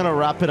 I think I'm gonna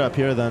wrap it up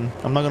here then.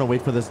 I'm not gonna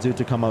wait for this dude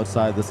to come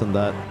outside, this and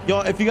that.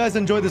 Yo, if you guys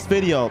enjoyed this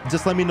video,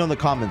 just let me know in the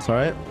comments. All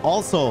right.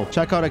 Also,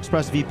 check out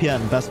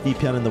ExpressVPN, best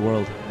VPN in the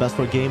world, best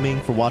for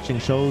gaming, for watching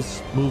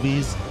shows,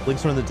 movies.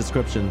 Links are in the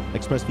description.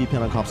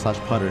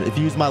 ExpressVPN.com/Putther. If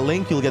you use my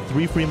link, you'll get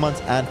 3 free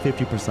months and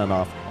 50%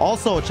 off.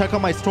 Also, check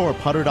out my store,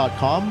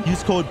 Putther.com.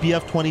 Use code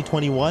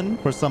BF2021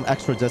 for some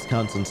extra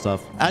discounts and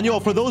stuff. And yo,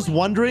 for those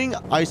wondering,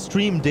 I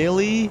stream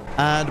daily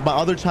and my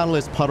other channel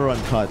is Putther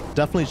Uncut.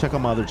 Definitely check out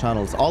my other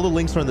channels. All the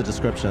links are in the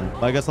description.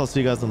 I guess I'll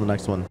see you guys in the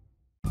next one.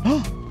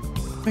 Oh,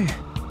 man,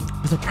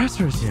 the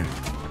oppressor is here.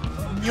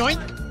 Yoink.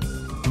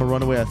 I'm gonna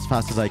run away as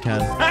fast as I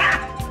can.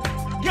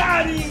 Ah!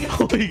 Got him!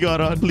 Oh, he got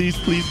on. Please,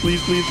 please,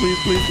 please, please, please,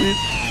 please, please.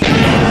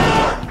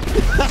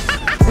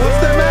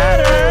 What's the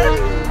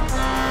matter?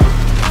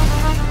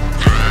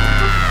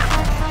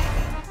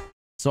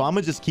 So I'm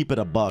gonna just keep it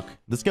a buck.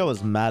 This guy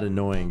was mad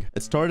annoying.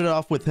 It started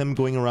off with him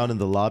going around in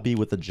the lobby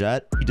with a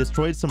jet. He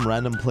destroyed some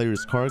random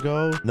player's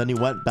cargo. And then he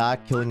went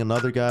back killing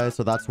another guy.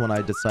 So that's when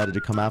I decided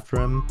to come after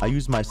him. I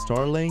used my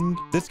Starling.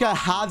 This guy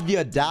had the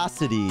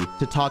audacity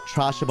to talk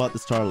trash about the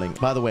Starling.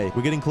 By the way,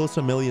 we're getting close to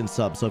 1 million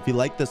subs. So if you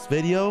like this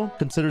video,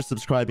 consider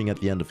subscribing at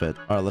the end of it.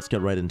 All right, let's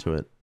get right into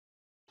it.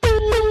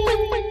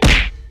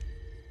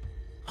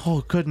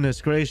 Oh,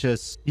 goodness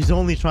gracious. He's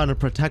only trying to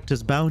protect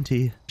his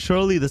bounty.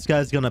 Surely this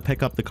guy's gonna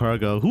pick up the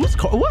cargo. Who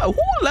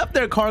left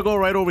their cargo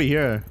right over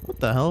here? What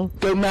the hell?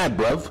 Go mad,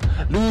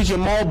 bruv. Lose your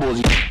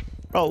marbles.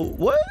 Oh,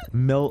 what?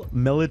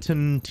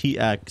 Militant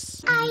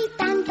TX.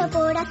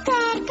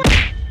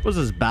 What's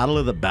this, Battle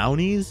of the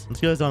Bounties?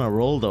 This guy's on a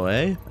roll though,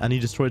 eh? And he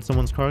destroyed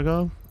someone's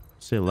cargo?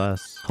 Say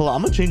less. Hold on,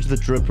 I'm gonna change the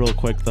drip real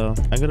quick though.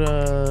 I got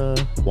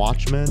a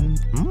Watchman.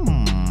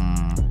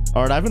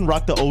 All right, I haven't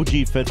rocked the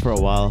OG fit for a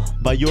while,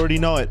 but you already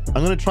know it.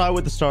 I'm gonna try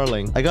with the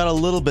Starling. I got a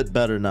little bit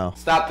better now.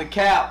 Stop the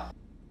cap.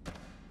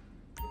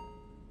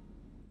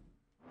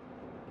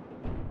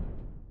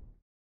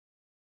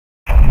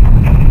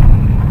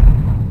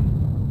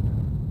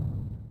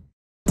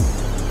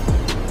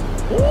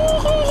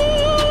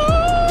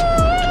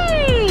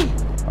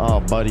 Oh,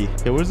 buddy.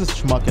 Okay, where's this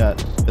schmuck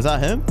at? Is that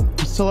him?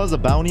 He still has a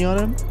bounty on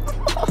him?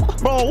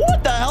 Bro,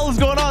 what the hell is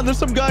going on? There's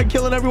some guy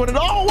killing everyone. And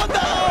oh, what the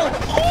hell?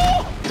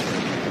 Oh!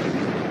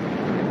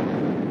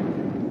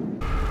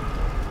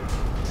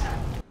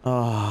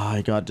 Oh,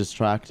 I got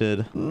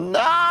distracted.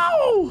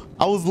 No!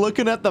 I was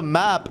looking at the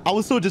map. I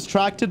was so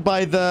distracted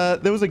by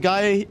there was a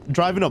guy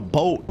driving a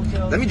boat.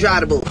 Let me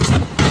drive the boat.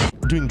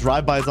 Doing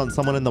drive-bys on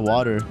someone in the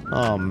water.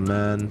 Oh,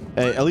 man.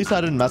 Hey, at least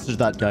I didn't message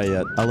that guy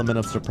yet. Element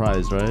of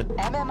surprise, right?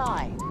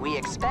 MMI, we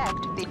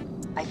expect the...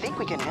 I think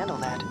we can handle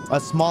that. A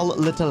small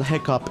little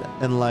hiccup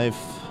in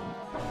life.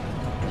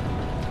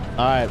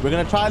 All right, we're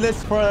gonna try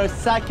this for a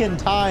second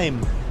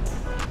time.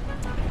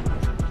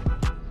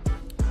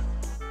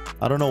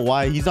 I don't know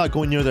why. He's not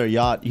going near their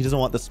yacht. He doesn't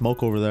want the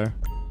smoke over there.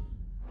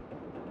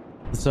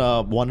 It's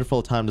a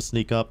wonderful time to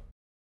sneak up.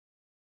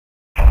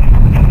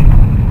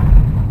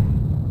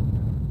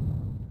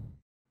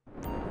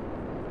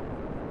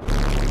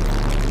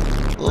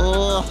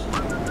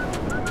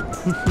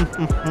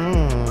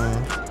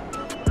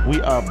 We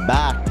are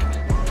back.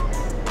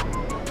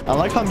 I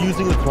like how I'm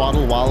using the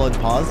throttle while on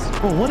pause.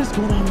 Oh, what is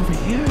going on over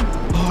here?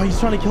 Oh, he's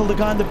trying to kill the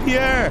guy on the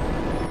pier.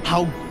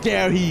 How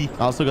dare he?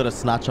 I also got to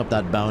snatch up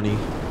that bounty.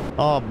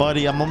 Oh,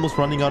 buddy, I'm almost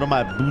running out of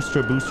my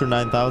booster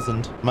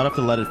 9000. Might have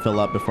to let it fill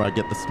up before I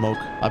get the smoke.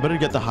 I better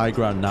get the high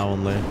ground now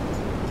only.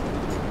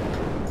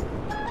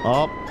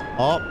 Oh,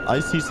 I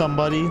see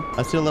somebody.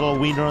 I see a little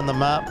wiener on the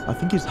map. I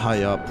think he's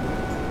high up.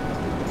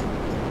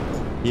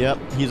 Yep,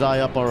 he's high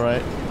up, all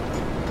right.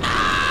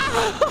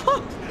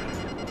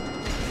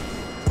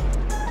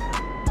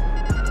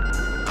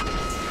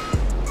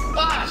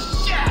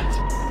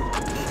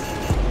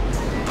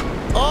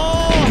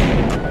 Oh!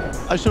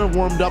 I should have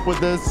warmed up with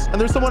this. And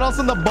there's someone else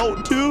in the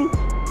boat, too.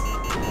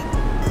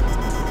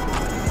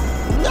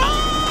 No!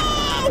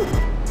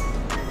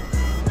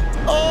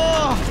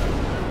 Oh!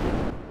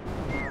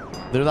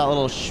 There's that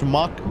little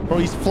schmuck. Bro,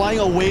 he's flying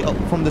away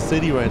from the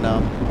city right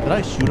now. Did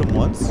I shoot him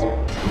once?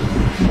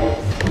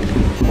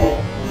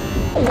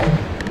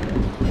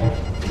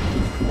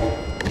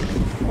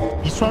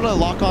 He's trying to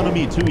lock onto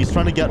me too. He's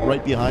trying to get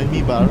right behind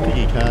me, but I don't think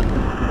he can.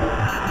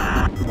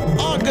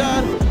 Oh,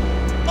 God.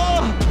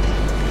 Oh!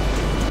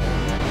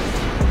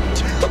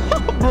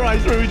 Bro, I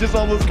swear we just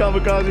almost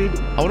kamikazed.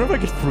 I wonder if I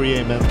could free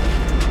aim him.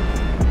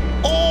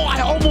 Oh,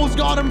 I almost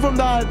got him from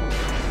that.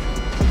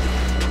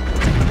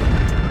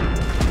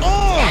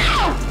 Oh!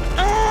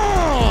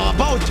 Oh!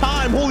 About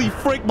time. Holy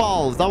frick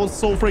balls. That was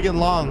so freaking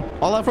long.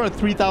 All that for a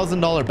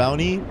 $3,000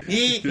 bounty.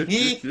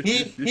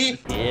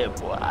 Yeah,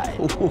 boy.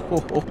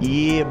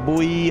 Yeah,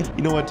 boy.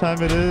 You know what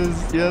time it is?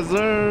 Yes,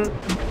 sir.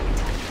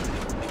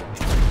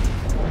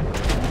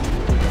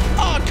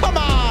 Oh, come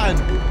on.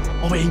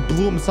 Oh, wait, he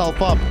blew himself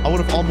up. I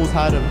would have almost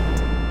had him.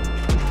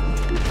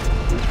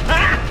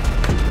 Ah!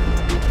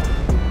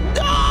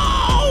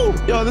 No!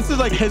 Yo, this is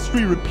like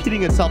history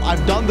repeating itself.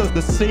 I've done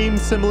the same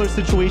similar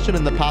situation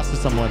in the past to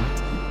someone.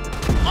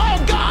 Oh,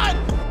 God!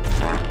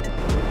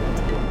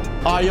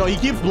 Yo, he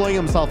keeps blowing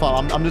himself up.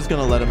 I'm just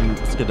gonna let him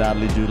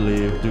skedaddly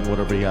doodly doing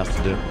whatever he has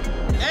to do.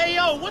 Hey,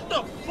 yo, what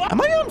the fuck?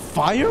 Am I on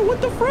fire?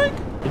 What the frick?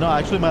 You know, I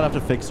actually might have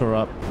to fix her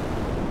up.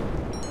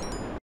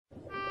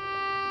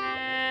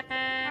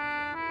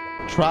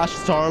 Trash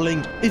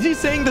Starling. Is he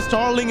saying the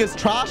Starling is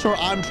trash or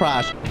I'm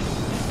trash?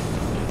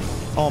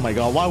 Oh my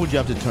God, why would you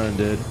have to turn,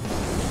 dude?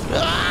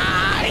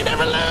 Ah, you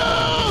never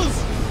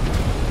lose!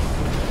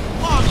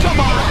 Oh, come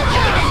on!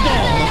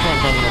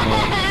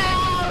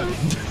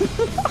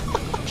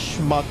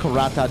 Schmuck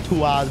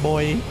ratatouille,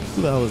 boy.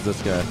 Who the hell is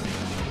this guy?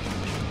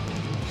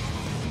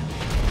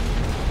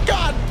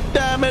 God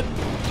damn it!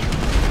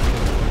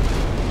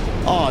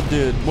 Oh,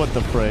 dude, what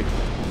the frick?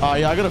 Oh,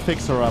 yeah, I gotta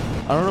fix her up.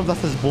 I don't know if that's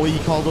his boy he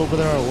called over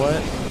there or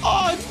what.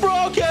 Oh, it's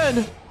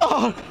broken!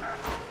 Oh!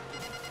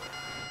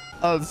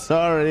 I'm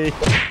sorry.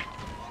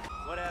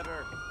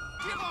 Whatever.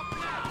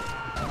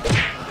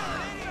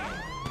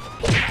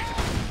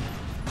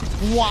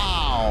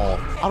 Wow.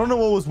 I don't know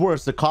what was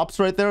worse, the cops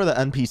right there or the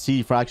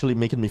NPC for actually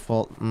making me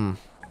fall.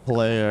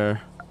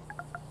 Player.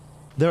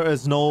 There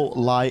is no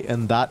lie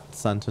in that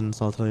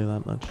sentence, I'll tell you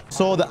that much.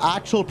 So the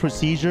actual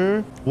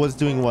procedure was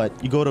doing what?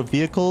 You go to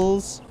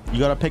vehicles, you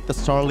gotta pick the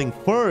Starling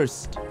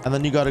first, and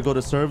then you gotta go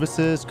to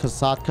services,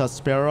 Kasatka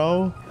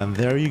Sparrow, and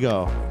there you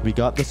go. We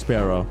got the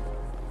Sparrow.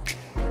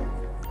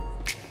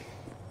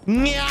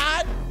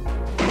 Nyat!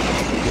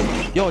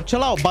 Yo,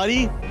 chill out,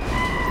 buddy.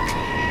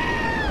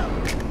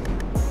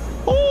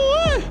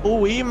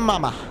 Ooh,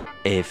 mama.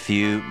 A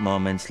few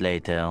moments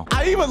later.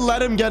 I even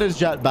let him get his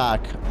jet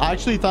back. I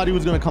actually thought he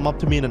was going to come up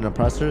to me in an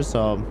oppressor,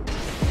 so...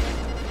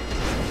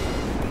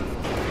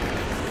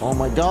 Oh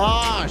my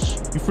gosh!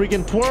 You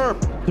freaking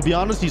twerp! To be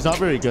honest, he's not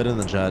very good in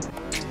the jet.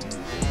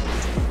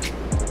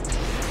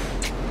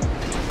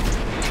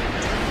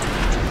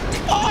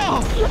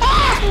 Oh!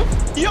 Ah!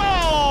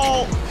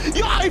 Yo!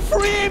 Yo, I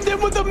framed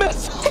him with the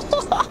missile!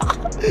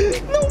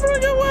 No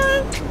freaking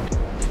way!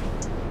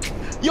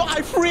 Yo,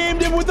 I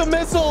framed him with the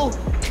missile!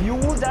 You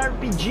use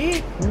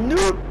RPG? No.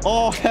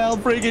 Oh, hell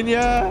freaking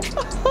yeah.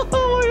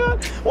 Oh my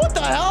god. What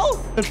the hell?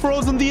 It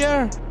froze in the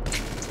air.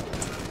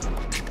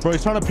 Bro,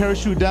 he's trying to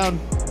parachute down.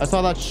 I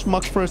saw that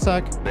schmuck for a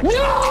sec.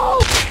 No!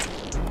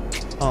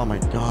 Oh my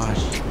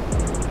gosh.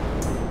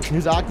 He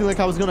was acting like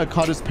I was going to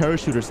cut his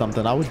parachute or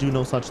something. I would do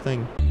no such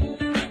thing.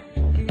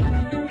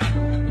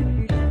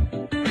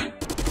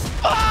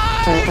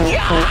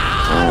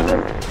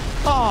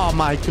 Oh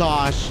my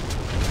gosh.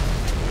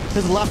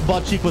 His left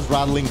butt cheek was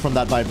rattling from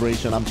that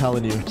vibration. I'm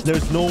telling you.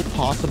 There's no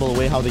possible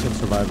way how they can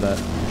survive that.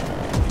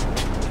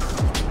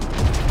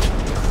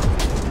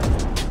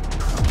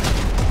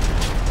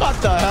 What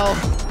the hell?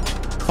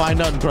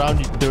 Find on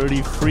ground, you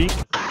dirty freak.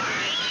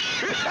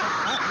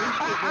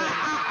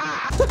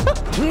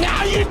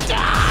 Now you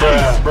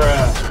die!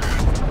 Bruh.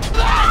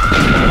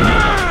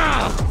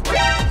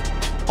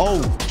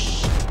 Oh.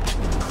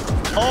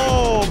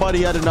 Oh,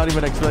 buddy. I did not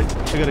even expect.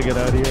 I gotta get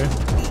out of here.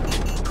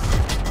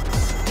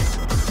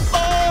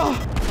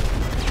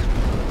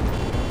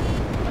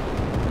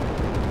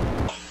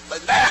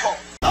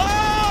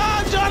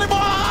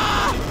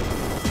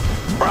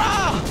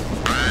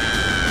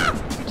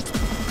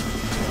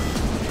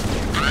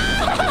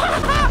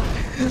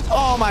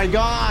 Oh my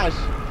gosh.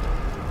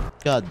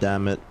 God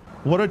damn it.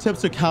 What are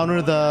tips to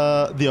counter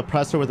the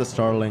oppressor with a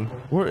Starling?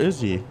 Where is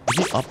he? Is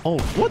he up? Oh,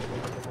 what?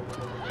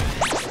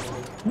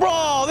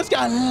 Bro, this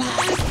guy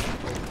lagged.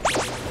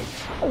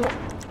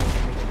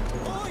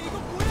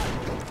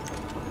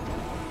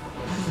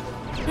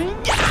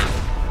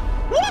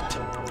 What?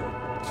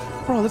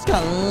 Bro, this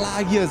guy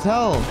laggy as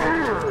hell.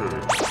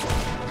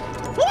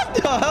 What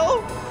the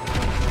hell?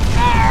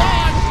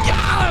 Oh,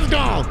 yeah, let's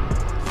go.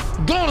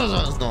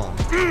 Let's go.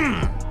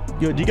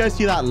 Yo, do you guys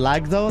see that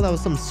lag though? That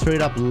was some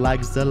straight up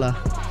lagzilla.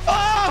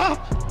 Ah!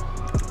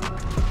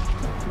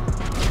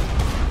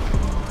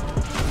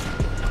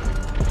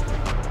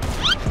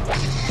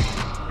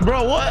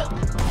 Bro, what?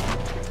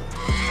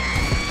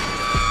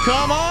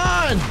 Come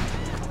on!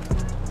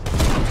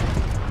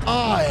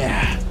 Oh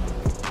yeah.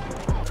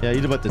 Yeah,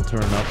 he's about to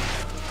turn up.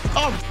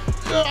 Oh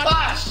god!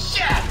 Ah,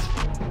 shit!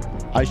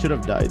 I should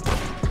have died.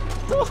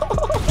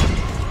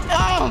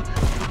 Ah!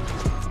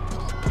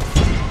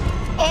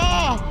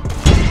 Oh!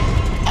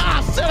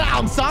 Ah, sit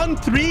down, son.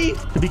 3.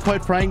 To be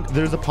quite frank,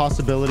 there's a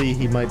possibility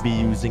he might be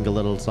using a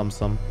little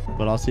some,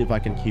 but I'll see if I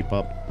can keep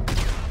up.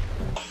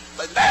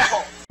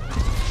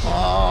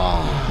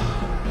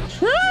 Oh,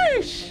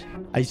 sheesh.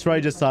 I swear I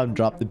just saw him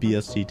drop the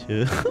BSC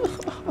too.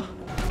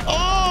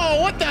 Oh,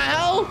 what the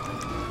hell?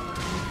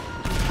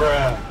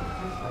 Bruh.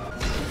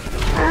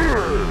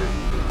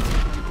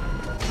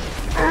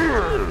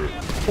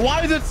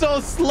 Why is it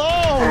so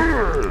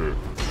slow?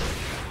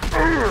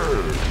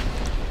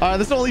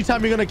 This is the only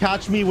time you're gonna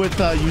catch me with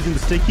using the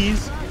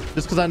stickies,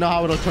 just because I know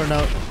how it'll turn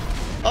out.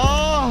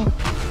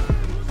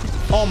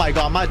 Oh my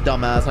god, my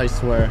dumbass, I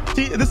swear.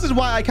 See, this is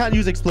why I can't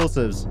use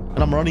explosives, and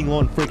I'm running low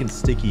on freaking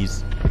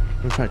stickies.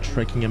 I'm gonna try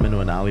tricking him into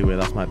an alleyway.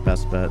 That's my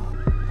best bet.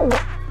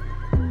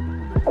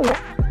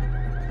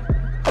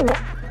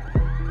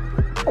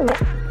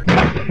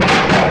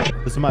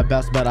 This is my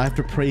best bet. I have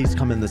to pray he's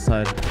coming this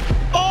side.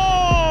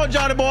 Oh,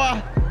 Johnny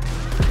boy.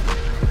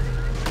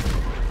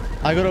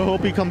 I gotta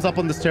hope he comes up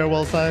on the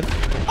stairwell side.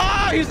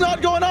 Ah, he's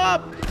not going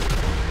up.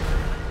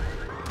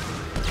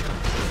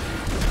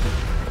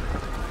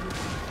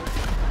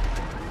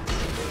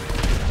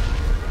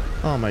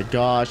 Oh my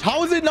gosh.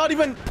 How is it not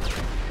even...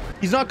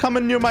 He's not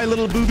coming near my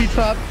little booby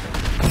trap.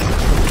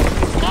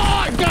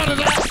 Oh, I got it.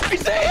 I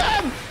see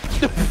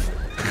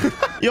him.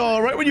 Yo,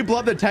 right when you blow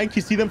up the tank,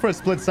 you see them for a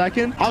split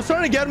second. I was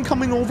trying to get him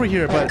coming over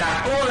here, but...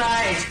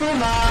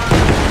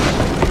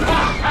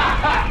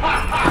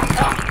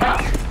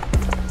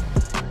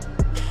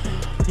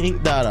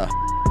 Ain't that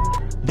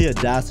the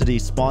audacity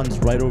spawns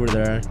right over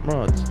there.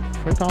 Bro, it's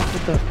frick off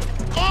with the...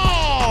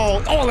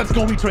 Oh! Oh, let's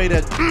go. We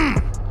traded.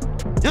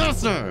 Yes,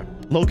 sir.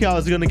 Loki, I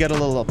was going to get a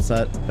little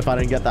upset if I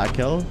didn't get that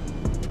kill.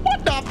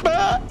 What the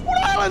fuck?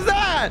 What the hell is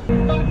that?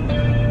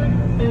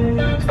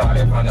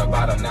 Started from the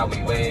bottom, now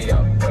we way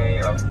up,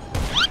 way up.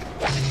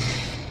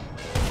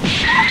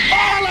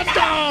 Oh, let's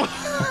go!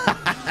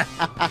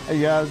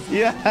 Yes.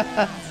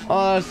 Yes.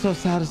 Oh, that's so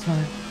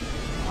satisfying.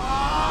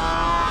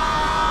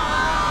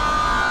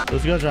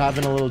 Those guys are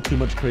having a little too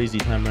much crazy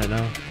time right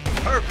now.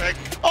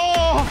 Perfect.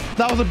 Oh,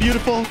 that was a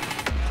beautiful.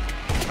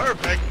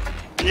 Perfect.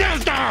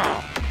 Yes,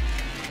 sir.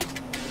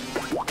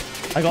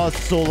 I got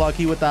so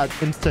lucky with that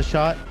insta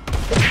shot.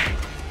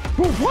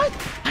 Bro, what?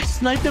 I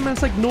sniped him and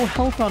it's like no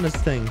health on this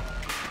thing.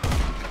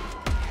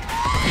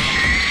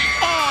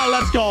 Oh,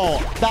 let's go.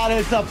 That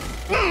is a...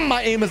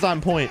 my aim is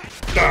on point.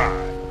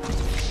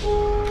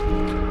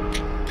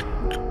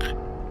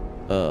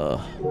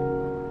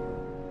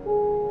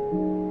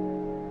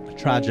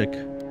 Tragic.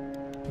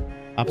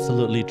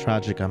 Absolutely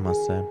tragic, I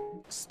must say.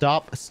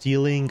 Stop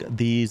stealing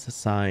these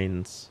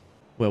signs.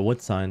 Wait,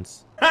 what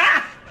signs?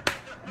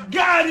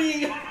 Got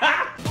him.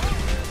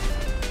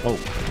 Oh.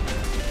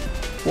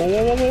 Whoa,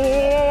 whoa, whoa, whoa,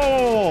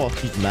 whoa, whoa.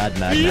 He's mad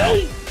now.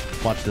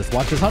 Watch this.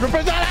 Watch this.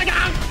 100%.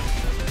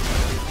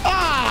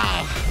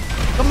 Ah!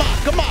 Come on.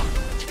 Come on.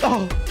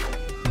 Oh.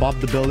 Bob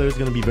the Builder is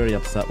going to be very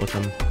upset with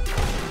him.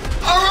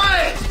 All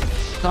right.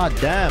 God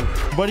damn.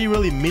 Buddy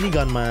really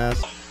minigun my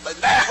ass.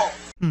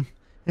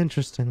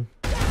 Interesting.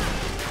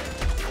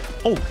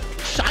 Oh,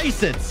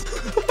 Scheissitz.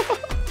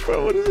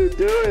 Bro, what is he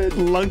doing?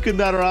 Lunking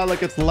that around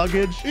like it's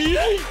luggage.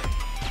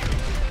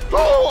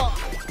 Oh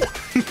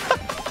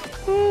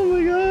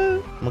my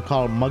god. I'm gonna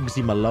call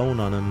Muggsy Malone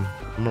on him.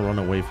 I'm gonna run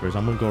away first.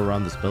 I'm gonna go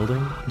around this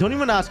building. Don't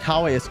even ask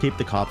how I escaped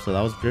the cops, so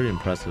that was very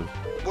impressive.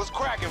 What's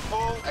cracking,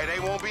 fool? Hey, they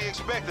won't be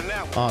expecting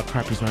that one. Oh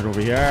crap, he's right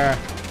over here.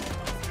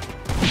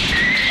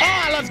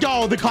 Ah, let's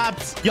go. The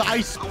cops. Your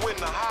ice. Went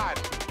to hide.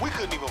 We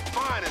couldn't even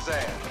find his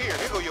ass. Here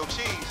go your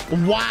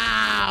cheese.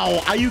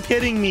 Wow. Are you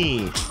kidding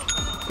me?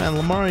 Man,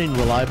 Lamar ain't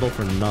reliable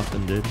for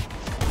nothing, dude.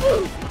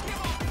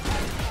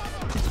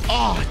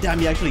 Oh, damn,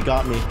 he actually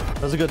got me.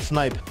 That was a good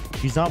snipe.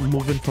 He's not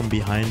moving from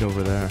behind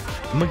over there.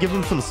 I'm gonna give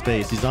him some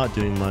space. He's not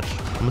doing much.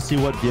 I'm gonna see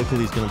what vehicle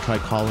he's gonna try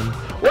calling.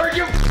 Where'd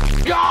you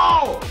go?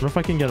 I wonder if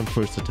I can get him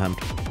first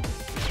attempt.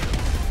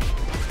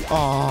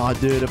 Oh,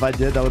 dude, if I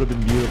did, that would have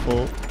been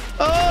beautiful.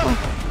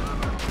 Oh!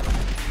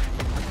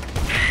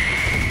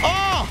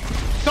 Oh!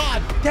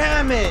 God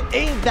damn it!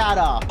 Ain't that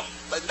a...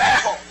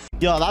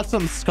 Yo, that's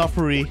some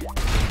scuffery.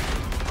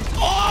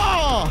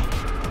 Oh!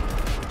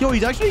 Yo,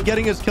 he's actually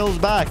getting his kills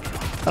back.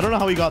 I don't know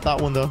how he got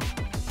that one, though.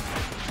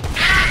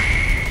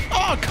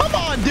 Oh, come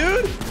on,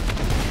 dude!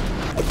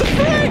 What the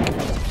frick?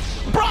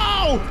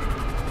 Bro!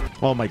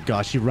 Oh my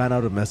gosh, he ran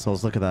out of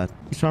missiles. Look at that.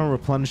 He's trying to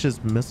replenish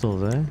his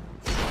missiles, eh?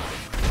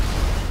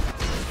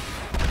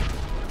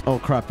 Oh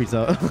crap, he's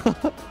out.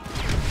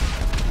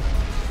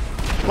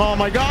 Oh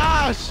my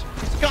gosh!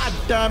 God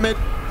damn it!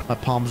 My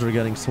palms are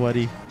getting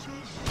sweaty.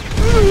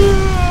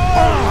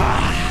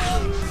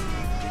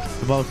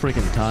 It's about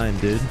freaking time,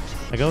 dude.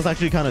 Like, I was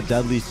actually kind of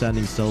deadly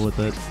standing still with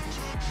it.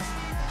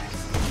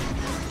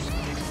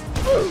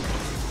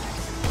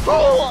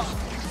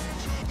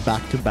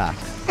 Back to back.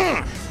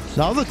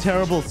 That was a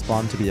terrible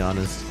spawn, to be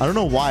honest. I don't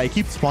know why. I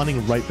keep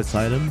spawning right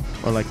beside him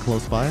or like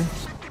close by.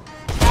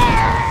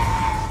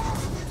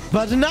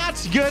 But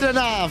not good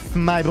enough,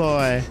 my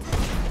boy.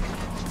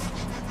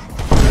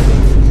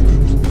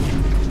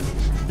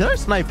 Did I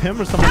snipe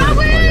him or someone?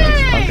 Oh,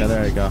 yes. Okay,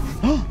 there you go.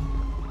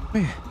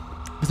 Wait,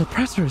 the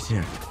suppressor is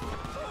here.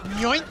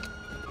 Yoink.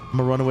 I'm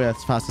gonna run away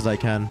as fast as I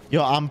can.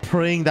 Yo, I'm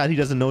praying that he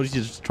doesn't notice.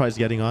 He just tries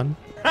getting on.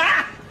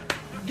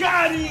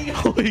 Got him.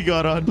 Oh, he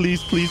got on.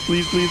 Please, please,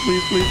 please, please,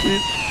 please, please,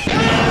 please.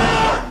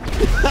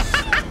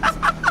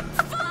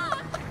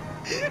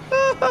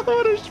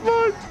 What a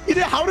schmuck.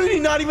 How did he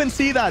not even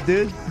see that,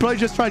 dude? Probably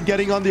just tried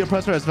getting on the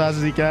oppressor as fast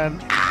as he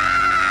can.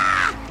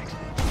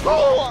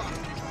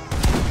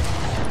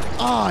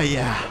 Oh,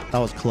 yeah. That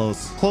was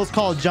close. Close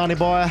call, Johnny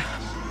boy.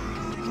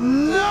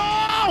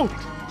 No!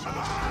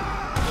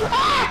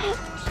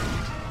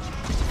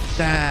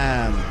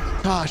 Damn.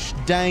 Gosh,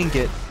 dang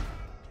it.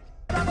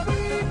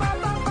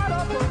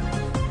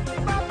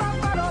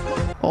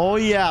 Oh,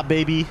 yeah,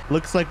 baby.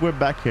 Looks like we're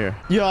back here.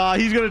 Yeah,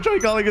 he's going to try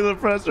calling his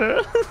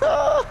oppressor.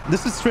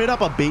 This is straight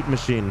up a bait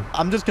machine.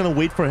 I'm just going to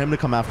wait for him to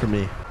come after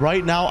me.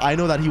 Right now, I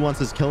know that he wants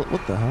his kill.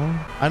 What the hell?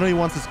 I know he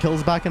wants his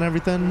kills back and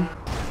everything.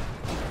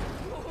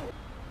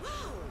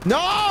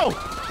 No!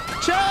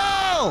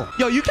 Chill!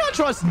 Yo, you can't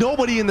trust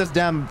nobody in this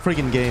damn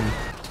freaking game.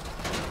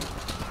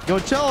 Yo,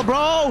 chill,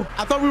 bro.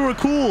 I thought we were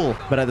cool.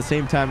 But at the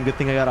same time, good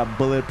thing I got a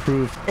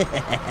bulletproof.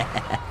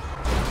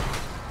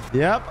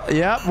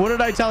 Yep. What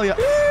did I tell you?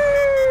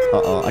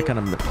 Uh-oh, I kind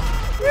of...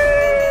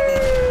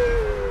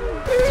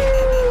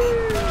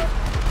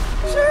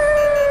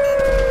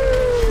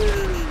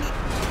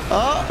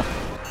 Oh.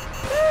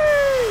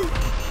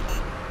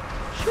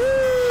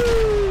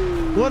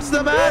 What's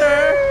the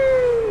matter?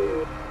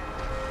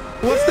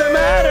 What's the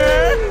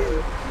matter?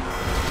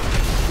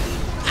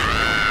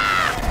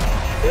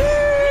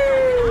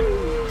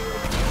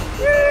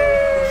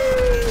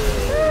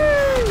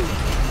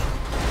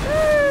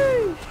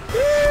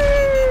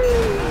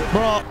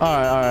 Bro, all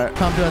right.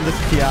 Time to end this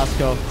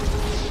fiasco.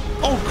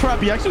 Oh, crap.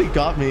 He actually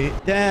got me.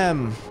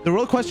 Damn. The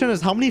real question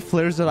is, how many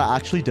flares did I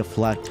actually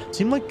deflect?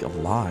 Seemed like a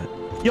lot.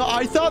 Yo,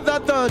 I thought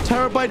that the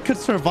terabyte could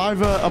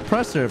survive a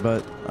oppressor,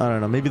 but I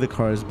don't know. Maybe the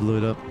cars blew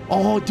it up.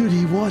 Oh, dude,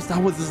 he was.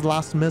 That was his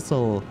last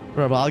missile.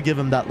 Bro, but I'll give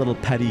him that little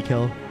petty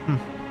kill.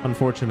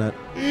 Unfortunate.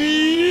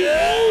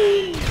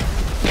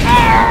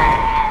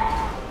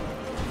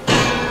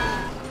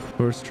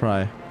 First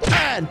try.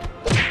 And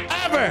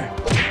ever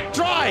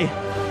try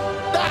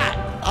that.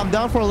 I'm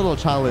down for a little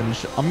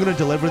challenge. I'm gonna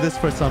deliver this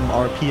for some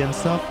RP and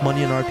stuff.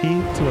 Money and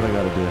RP. That's what I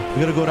gotta do.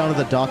 We gotta go down to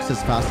the docks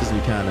as fast as we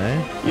can,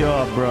 eh?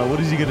 Yo, bro, what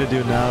is he gonna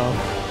do now?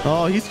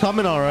 Oh, he's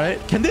coming, all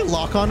right. Can they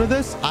lock onto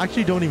this? I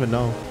actually don't even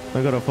know.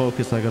 I gotta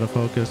focus. I gotta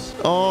focus.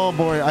 Oh,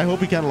 boy. I hope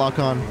he can lock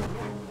on.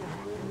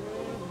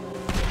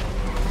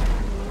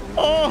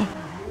 Oh!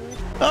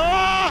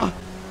 Ah!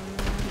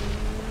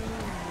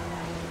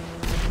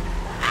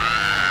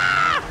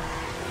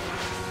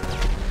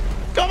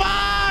 Come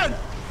on!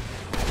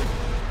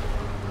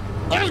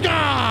 Let's go!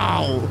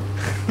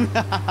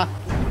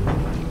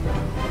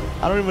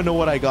 I don't even know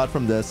what I got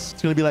from this.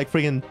 It's gonna be like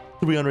friggin'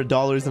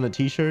 $300 in a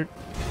t-shirt.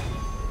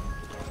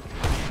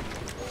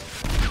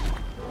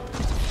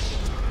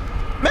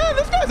 Man,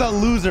 this guy's a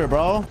loser,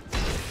 bro.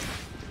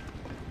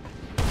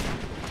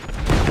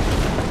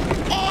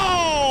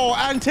 Oh,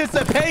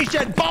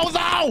 anticipation,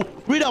 bozo!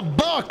 Read a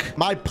book.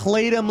 I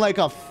played him like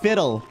a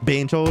fiddle,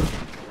 Banetoad.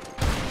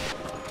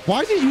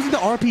 Why is he using the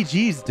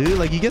RPGs, dude?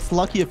 Like, he gets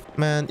lucky if...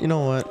 Man, you know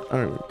what?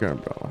 All right, go,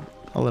 bro.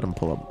 I'll let him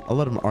pull up. I'll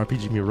let him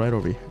RPG me right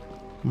over here.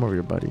 Come over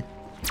here, buddy.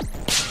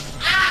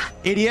 Ah!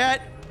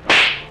 Idiot!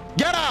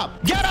 Get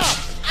up! Get up!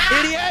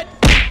 Ah! Idiot!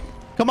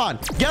 Come on,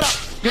 get up!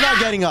 You're not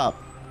getting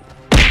up.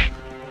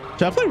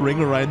 Should I play Ring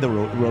Around the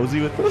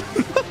Rosie with him?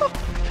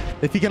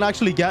 If he can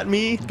actually get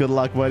me, good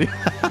luck, buddy.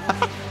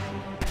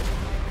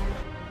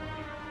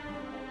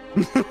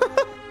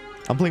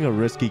 I'm playing a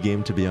risky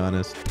game, to be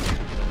honest.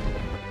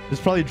 It's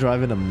probably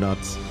driving him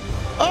nuts.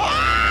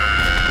 Ah!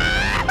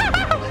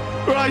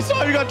 Bro, I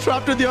saw you got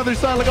trapped on the other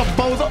side like a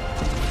bozo.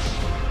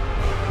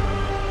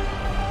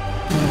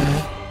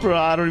 Bro,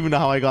 I don't even know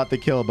how I got the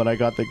kill, but I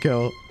got the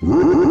kill.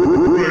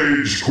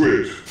 Rage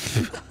quit.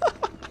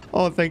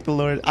 Oh, thank the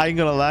Lord. I ain't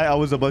gonna lie. I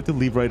was about to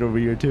leave right over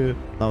here too.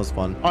 That was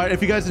fun. All right.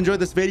 If you guys enjoyed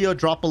this video,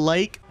 drop a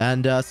like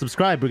and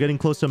subscribe. We're getting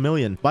close to 1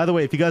 million. By the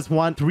way, if you guys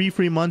want 3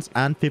 free months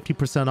and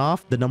 50%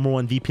 off, the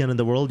 #1 VPN in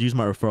the world, use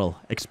my referral.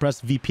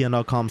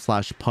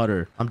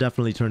 expressvpn.com/Putther. I'm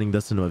definitely turning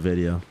this into a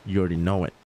video. You already know it.